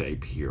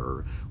Screwtape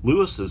here,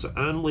 Lewis is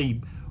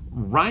only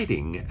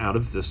writing out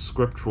of this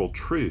scriptural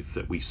truth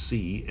that we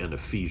see in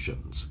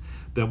Ephesians,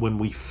 that when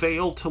we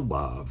fail to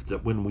love,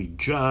 that when we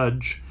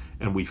judge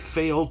and we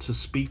fail to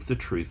speak the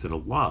truth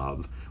in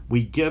love,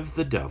 we give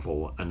the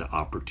devil an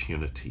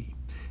opportunity.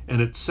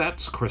 And it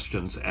sets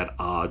Christians at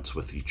odds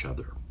with each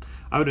other.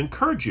 I would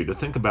encourage you to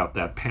think about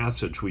that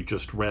passage we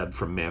just read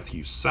from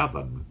Matthew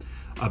 7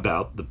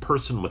 about the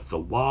person with the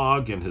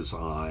log in his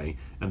eye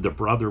and the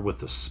brother with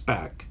the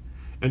speck.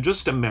 And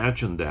just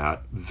imagine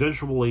that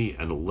visually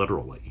and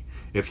literally.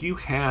 If you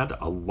had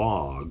a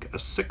log, a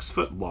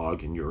 6-foot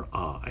log in your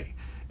eye,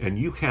 and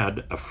you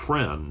had a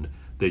friend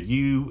that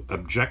you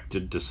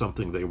objected to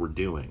something they were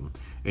doing,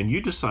 and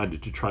you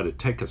decided to try to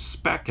take a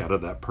speck out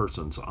of that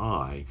person's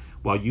eye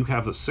while you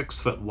have a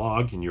 6-foot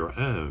log in your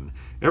own,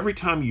 every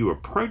time you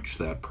approach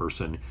that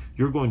person,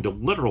 you're going to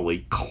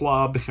literally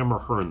club him or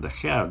her in the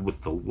head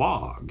with the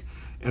log.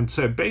 And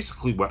so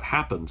basically what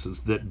happens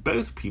is that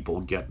both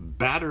people get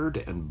battered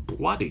and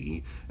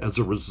bloody as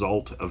a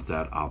result of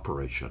that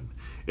operation.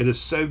 It is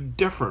so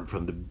different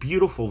from the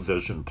beautiful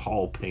vision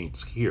Paul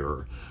paints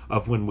here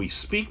of when we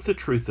speak the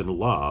truth in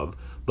love,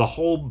 the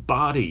whole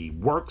body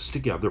works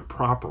together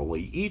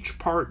properly, each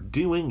part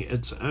doing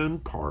its own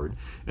part,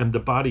 and the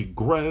body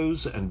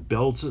grows and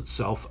builds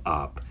itself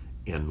up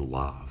in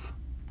love.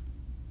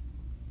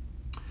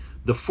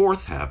 The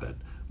fourth habit,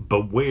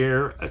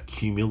 beware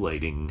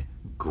accumulating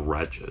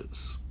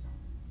grudges.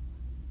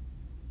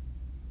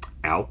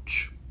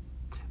 Ouch.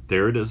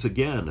 There it is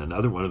again,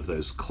 another one of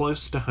those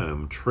close to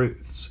home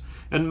truths.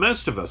 And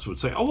most of us would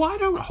say, oh, I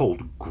don't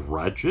hold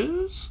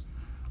grudges.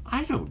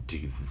 I don't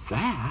do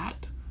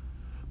that.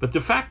 But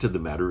the fact of the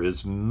matter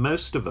is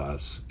most of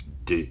us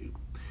do.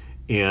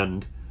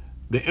 And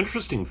the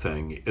interesting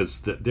thing is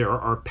that there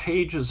are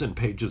pages and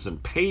pages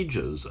and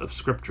pages of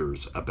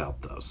scriptures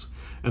about this.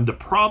 And the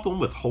problem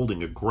with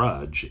holding a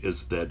grudge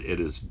is that it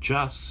is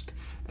just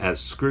as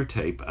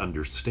Screwtape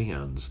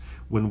understands.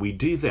 When we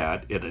do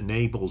that, it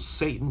enables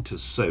Satan to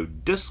sow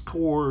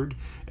discord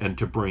and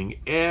to bring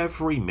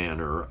every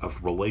manner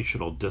of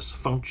relational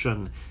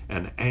dysfunction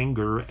and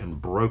anger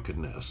and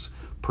brokenness,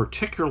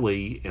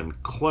 particularly in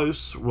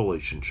close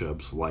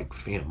relationships like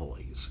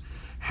families.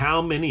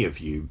 How many of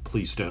you,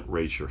 please don't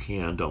raise your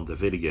hand on the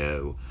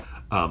video,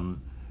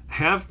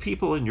 have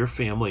people in your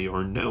family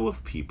or know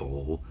of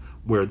people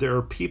where there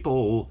are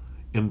people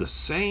in the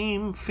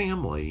same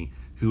family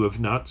who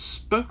have not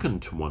spoken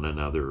to one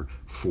another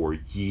for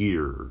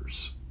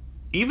years?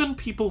 Even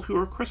people who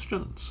are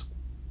Christians.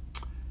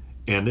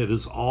 And it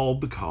is all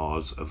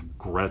because of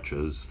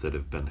grudges that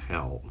have been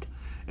held.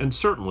 And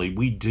certainly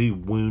we do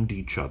wound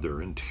each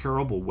other in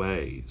terrible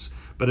ways.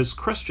 But as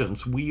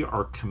Christians, we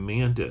are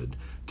commanded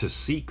to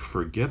seek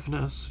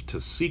forgiveness, to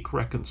seek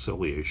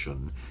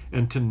reconciliation,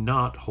 and to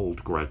not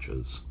hold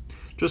grudges.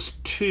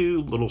 Just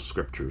two little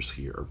scriptures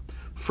here.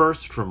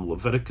 First, from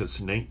Leviticus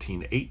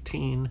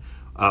 19:18,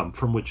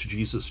 from which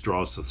Jesus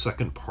draws the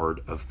second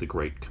part of the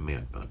Great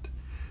Commandment.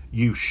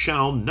 You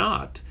shall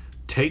not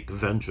take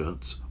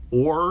vengeance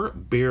or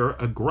bear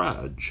a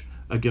grudge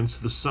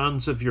against the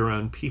sons of your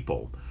own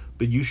people,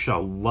 but you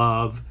shall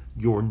love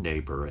your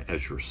neighbor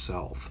as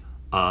yourself.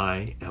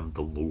 I am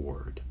the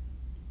Lord.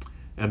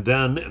 And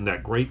then in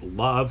that great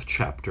love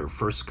chapter,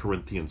 1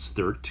 Corinthians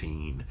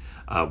 13,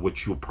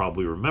 which you'll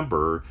probably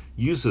remember,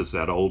 uses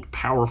that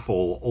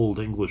powerful Old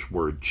English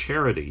word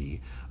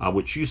charity,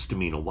 which used to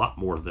mean a lot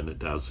more than it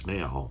does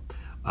now.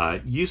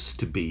 It used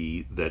to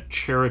be that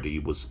charity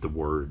was the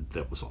word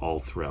that was all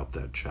throughout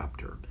that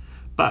chapter.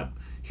 But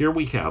here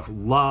we have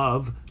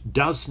love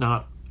does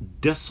not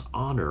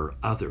dishonor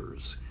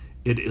others.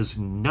 It is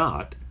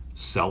not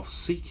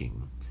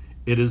self-seeking.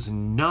 It is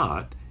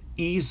not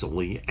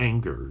easily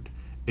angered.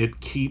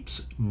 It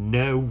keeps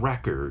no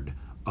record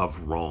of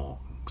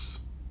wrongs.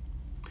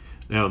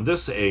 Now, in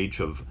this age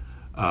of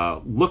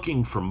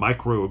looking for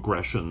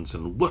microaggressions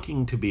and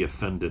looking to be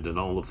offended and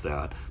all of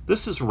that,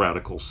 this is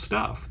radical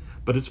stuff.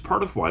 But it's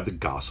part of why the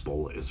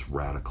gospel is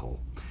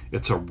radical.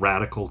 It's a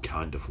radical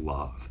kind of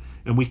love.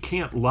 And we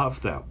can't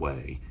love that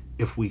way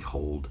if we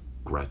hold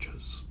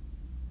grudges.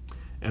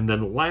 And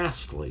then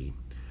lastly,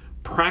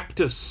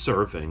 practice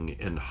serving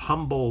in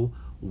humble,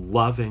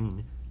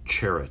 loving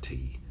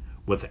charity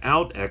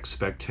without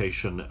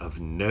expectation of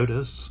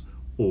notice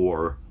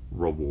or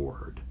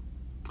reward.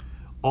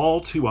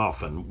 All too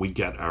often, we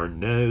get our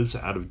nose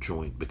out of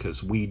joint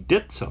because we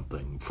did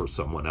something for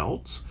someone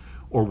else,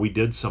 or we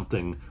did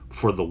something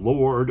for the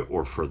Lord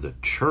or for the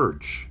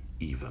church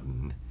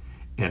even,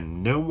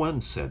 and no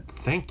one said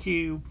thank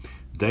you.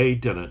 They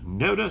didn't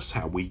notice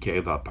how we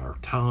gave up our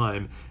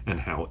time and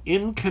how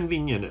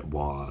inconvenient it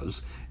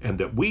was, and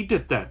that we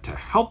did that to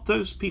help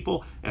those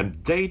people,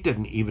 and they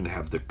didn't even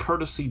have the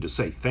courtesy to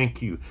say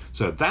thank you.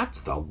 So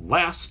that's the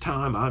last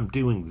time I'm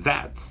doing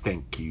that.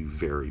 Thank you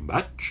very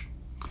much.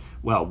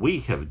 Well, we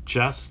have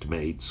just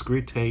made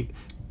Screwtape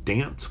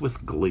dance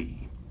with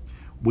glee.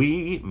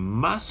 We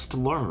must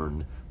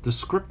learn the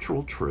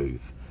scriptural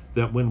truth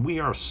that when we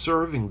are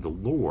serving the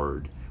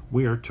Lord,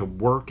 we are to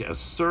work as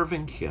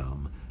serving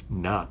Him,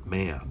 not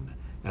man.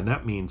 And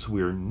that means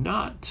we are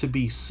not to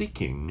be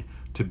seeking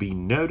to be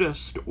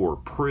noticed or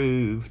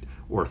approved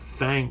or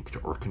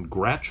thanked or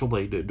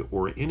congratulated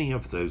or any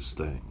of those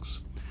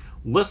things.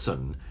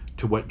 Listen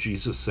to what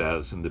Jesus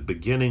says in the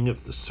beginning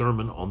of the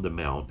Sermon on the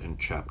Mount in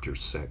chapter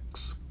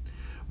 6.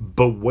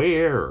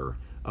 Beware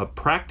of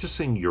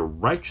practicing your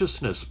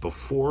righteousness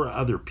before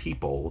other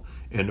people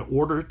in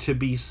order to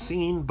be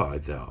seen by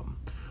them,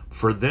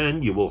 for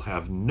then you will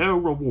have no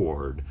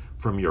reward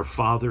from your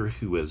Father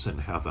who is in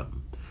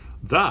heaven.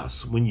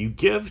 Thus, when you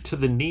give to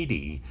the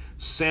needy,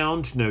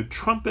 sound no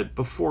trumpet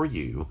before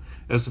you,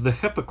 as the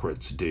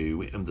hypocrites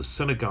do in the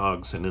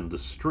synagogues and in the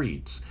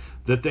streets,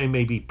 that they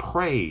may be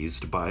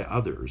praised by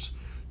others.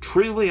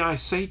 Truly I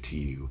say to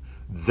you,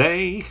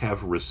 they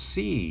have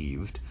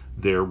received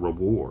their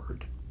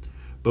reward.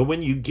 But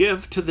when you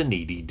give to the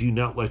needy, do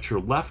not let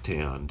your left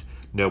hand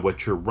know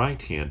what your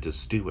right hand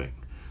is doing,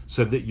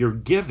 so that your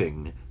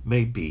giving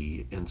may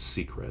be in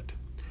secret.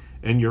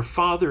 And your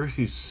Father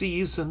who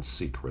sees in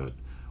secret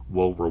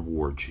will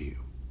reward you.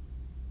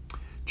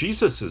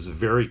 Jesus is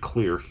very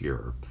clear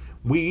here.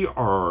 We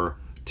are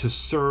to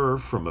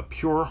serve from a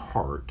pure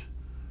heart,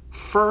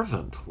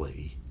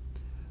 fervently,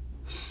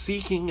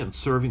 seeking and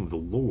serving the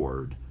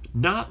Lord,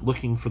 not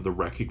looking for the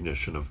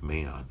recognition of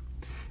man.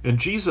 And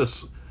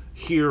Jesus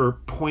here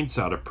points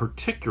out a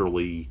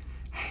particularly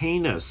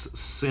heinous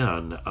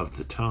sin of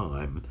the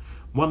time,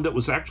 one that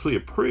was actually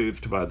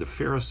approved by the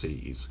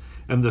Pharisees.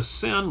 And the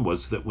sin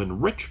was that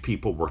when rich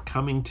people were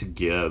coming to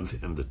give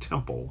in the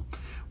temple,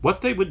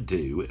 what they would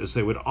do is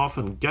they would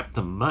often get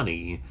the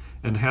money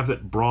and have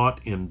it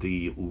brought in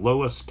the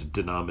lowest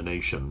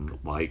denomination,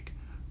 like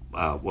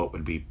what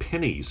would be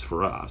pennies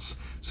for us,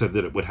 so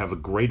that it would have a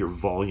greater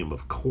volume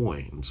of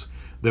coins.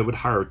 They would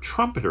hire a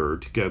trumpeter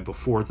to go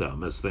before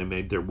them as they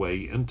made their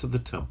way into the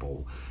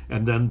temple,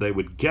 and then they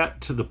would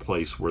get to the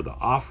place where the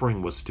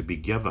offering was to be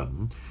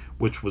given,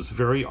 which was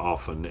very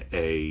often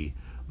a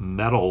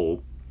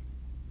metal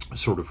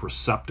sort of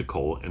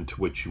receptacle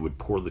into which you would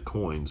pour the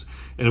coins,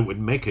 and it would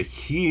make a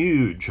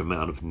huge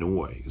amount of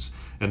noise,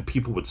 and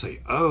people would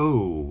say,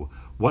 "Oh,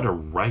 what a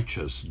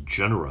righteous,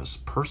 generous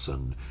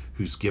person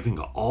who's giving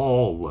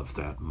all of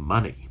that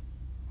money."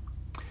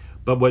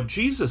 But what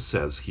Jesus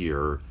says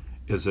here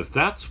is, if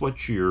that's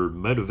what your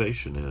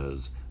motivation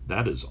is,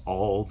 that is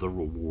all the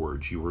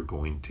reward you are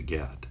going to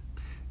get.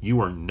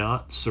 You are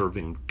not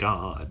serving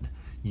God.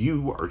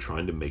 You are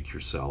trying to make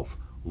yourself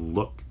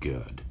look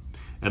good.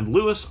 And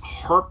Lewis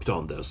harped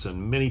on this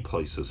in many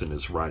places in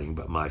his writing,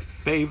 but my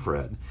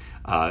favorite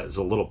is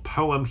a little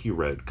poem he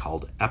wrote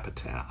called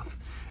Epitaph.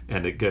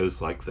 And it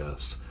goes like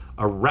this: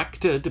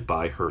 erected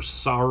by her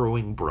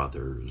sorrowing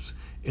brothers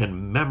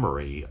in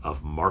memory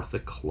of Martha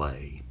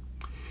Clay.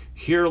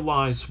 Here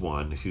lies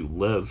one who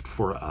lived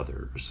for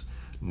others.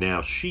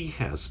 Now she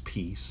has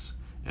peace,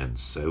 and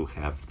so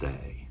have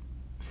they.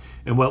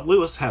 And what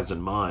Lewis has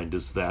in mind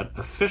is that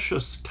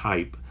officious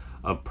type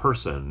of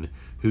person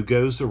who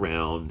goes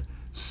around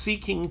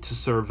seeking to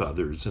serve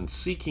others and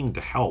seeking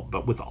to help,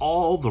 but with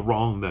all the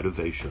wrong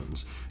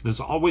motivations, and is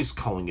always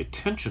calling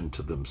attention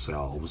to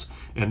themselves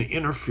and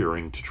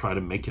interfering to try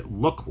to make it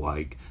look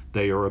like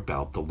they are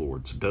about the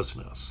Lord's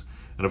business.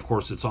 And of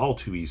course, it's all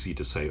too easy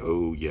to say,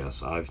 oh,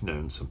 yes, I've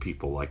known some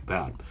people like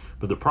that.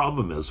 But the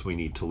problem is we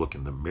need to look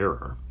in the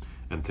mirror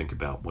and think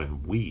about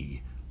when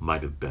we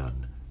might have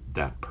been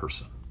that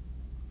person.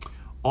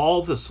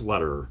 All this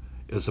letter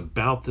is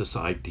about this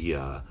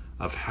idea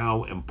of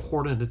how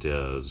important it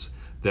is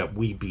that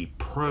we be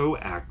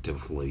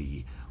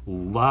proactively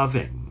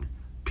loving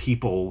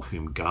people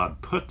whom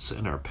God puts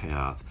in our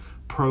path,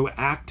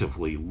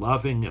 proactively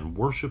loving and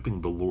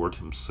worshiping the Lord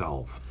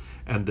himself,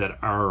 and that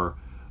our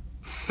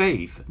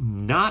faith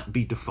not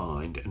be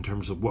defined in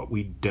terms of what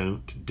we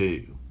don't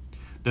do.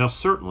 Now,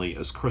 certainly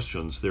as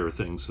Christians, there are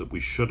things that we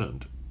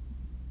shouldn't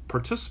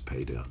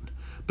participate in,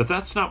 but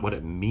that's not what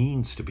it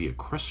means to be a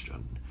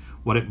Christian.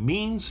 What it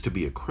means to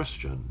be a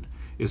Christian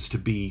is to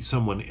be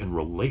someone in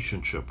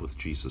relationship with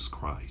Jesus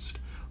Christ,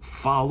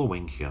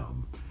 following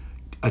him,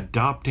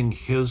 adopting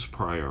his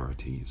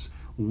priorities,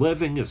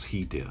 living as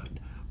he did,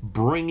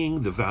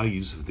 bringing the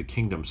values of the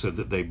kingdom so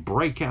that they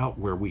break out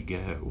where we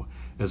go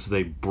as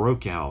they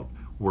broke out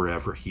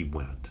wherever he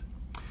went.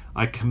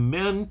 I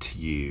commend to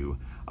you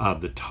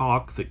the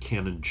talk that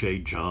Canon J.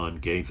 John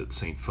gave at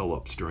St.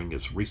 Philip's during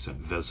his recent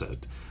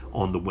visit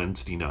on the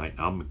Wednesday night.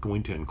 I'm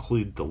going to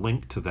include the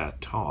link to that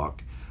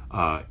talk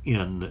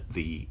in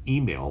the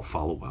email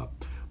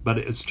follow-up. But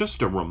it's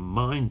just a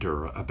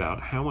reminder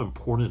about how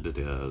important it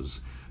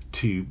is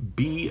to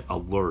be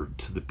alert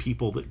to the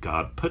people that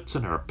God puts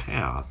in our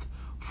path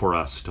for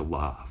us to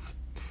love.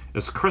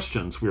 As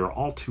Christians, we are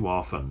all too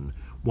often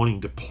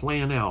wanting to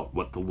plan out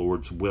what the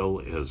Lord's will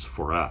is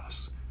for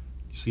us.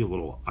 You see a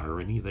little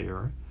irony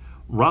there?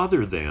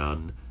 Rather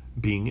than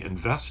being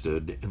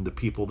invested in the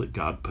people that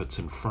God puts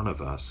in front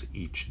of us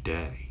each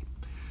day.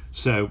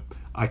 So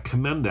I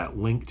commend that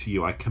link to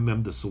you. I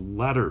commend this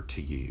letter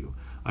to you.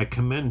 I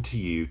commend to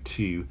you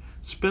to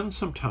spend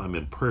some time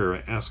in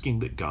prayer asking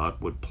that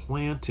God would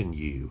plant in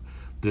you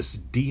this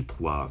deep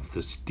love,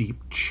 this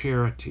deep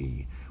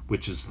charity,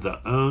 which is the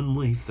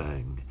only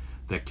thing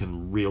that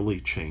can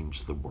really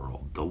change the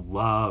world. The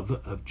love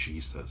of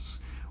Jesus,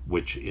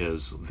 which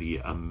is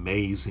the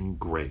amazing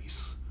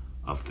grace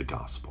of the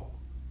gospel.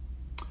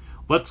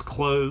 Let's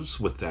close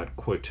with that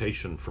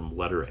quotation from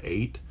letter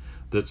 8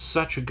 that's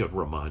such a good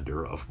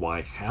reminder of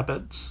why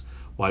habits,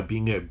 why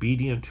being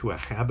obedient to a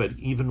habit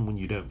even when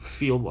you don't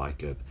feel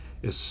like it,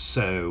 is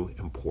so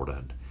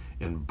important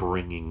in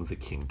bringing the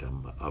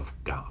kingdom of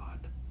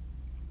God.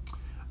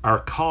 Our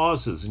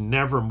cause is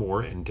never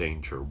more in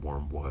danger,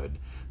 Wormwood,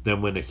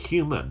 than when a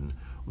human,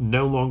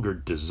 no longer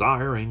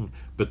desiring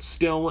but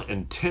still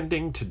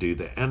intending to do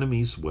the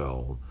enemy's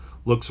will,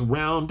 looks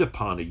round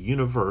upon a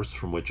universe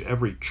from which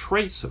every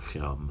trace of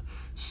him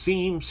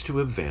seems to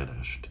have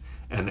vanished,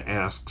 and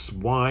asks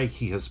why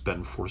he has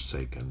been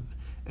forsaken,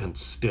 and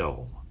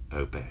still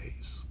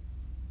obeys.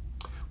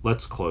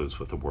 Let's close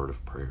with a word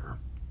of prayer.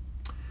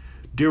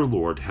 Dear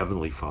Lord,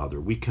 Heavenly Father,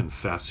 we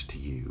confess to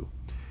you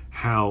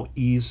how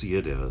easy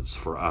it is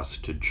for us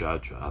to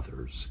judge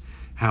others,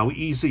 how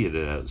easy it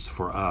is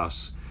for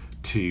us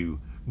to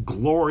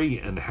glory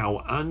in how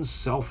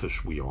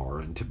unselfish we are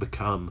and to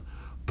become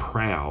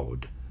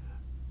proud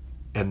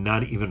and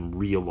not even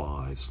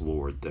realize,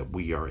 Lord, that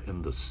we are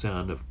in the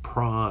sin of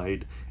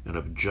pride and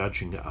of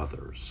judging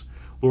others.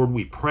 Lord,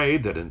 we pray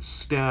that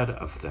instead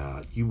of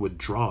that, you would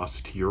draw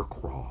us to your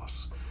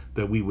cross,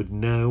 that we would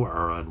know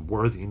our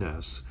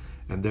unworthiness,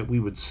 and that we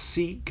would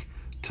seek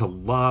to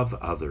love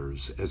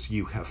others as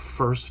you have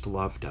first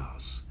loved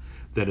us,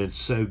 that in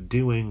so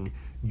doing,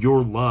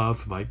 your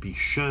love might be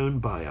shown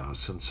by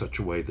us in such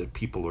a way that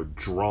people are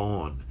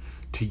drawn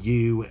to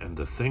you and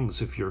the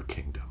things of your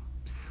kingdom.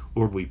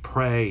 Lord, we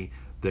pray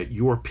that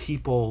your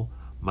people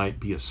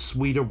might be a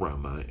sweet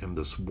aroma in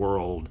this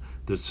world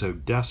that so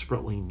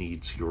desperately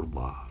needs your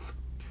love.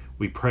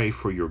 We pray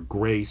for your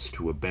grace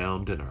to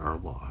abound in our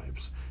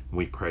lives. And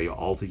we pray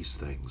all these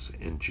things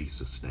in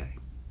Jesus' name.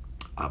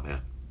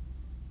 Amen.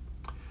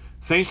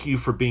 Thank you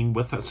for being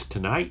with us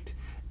tonight,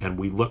 and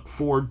we look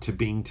forward to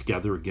being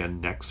together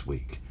again next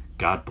week.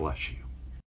 God bless you.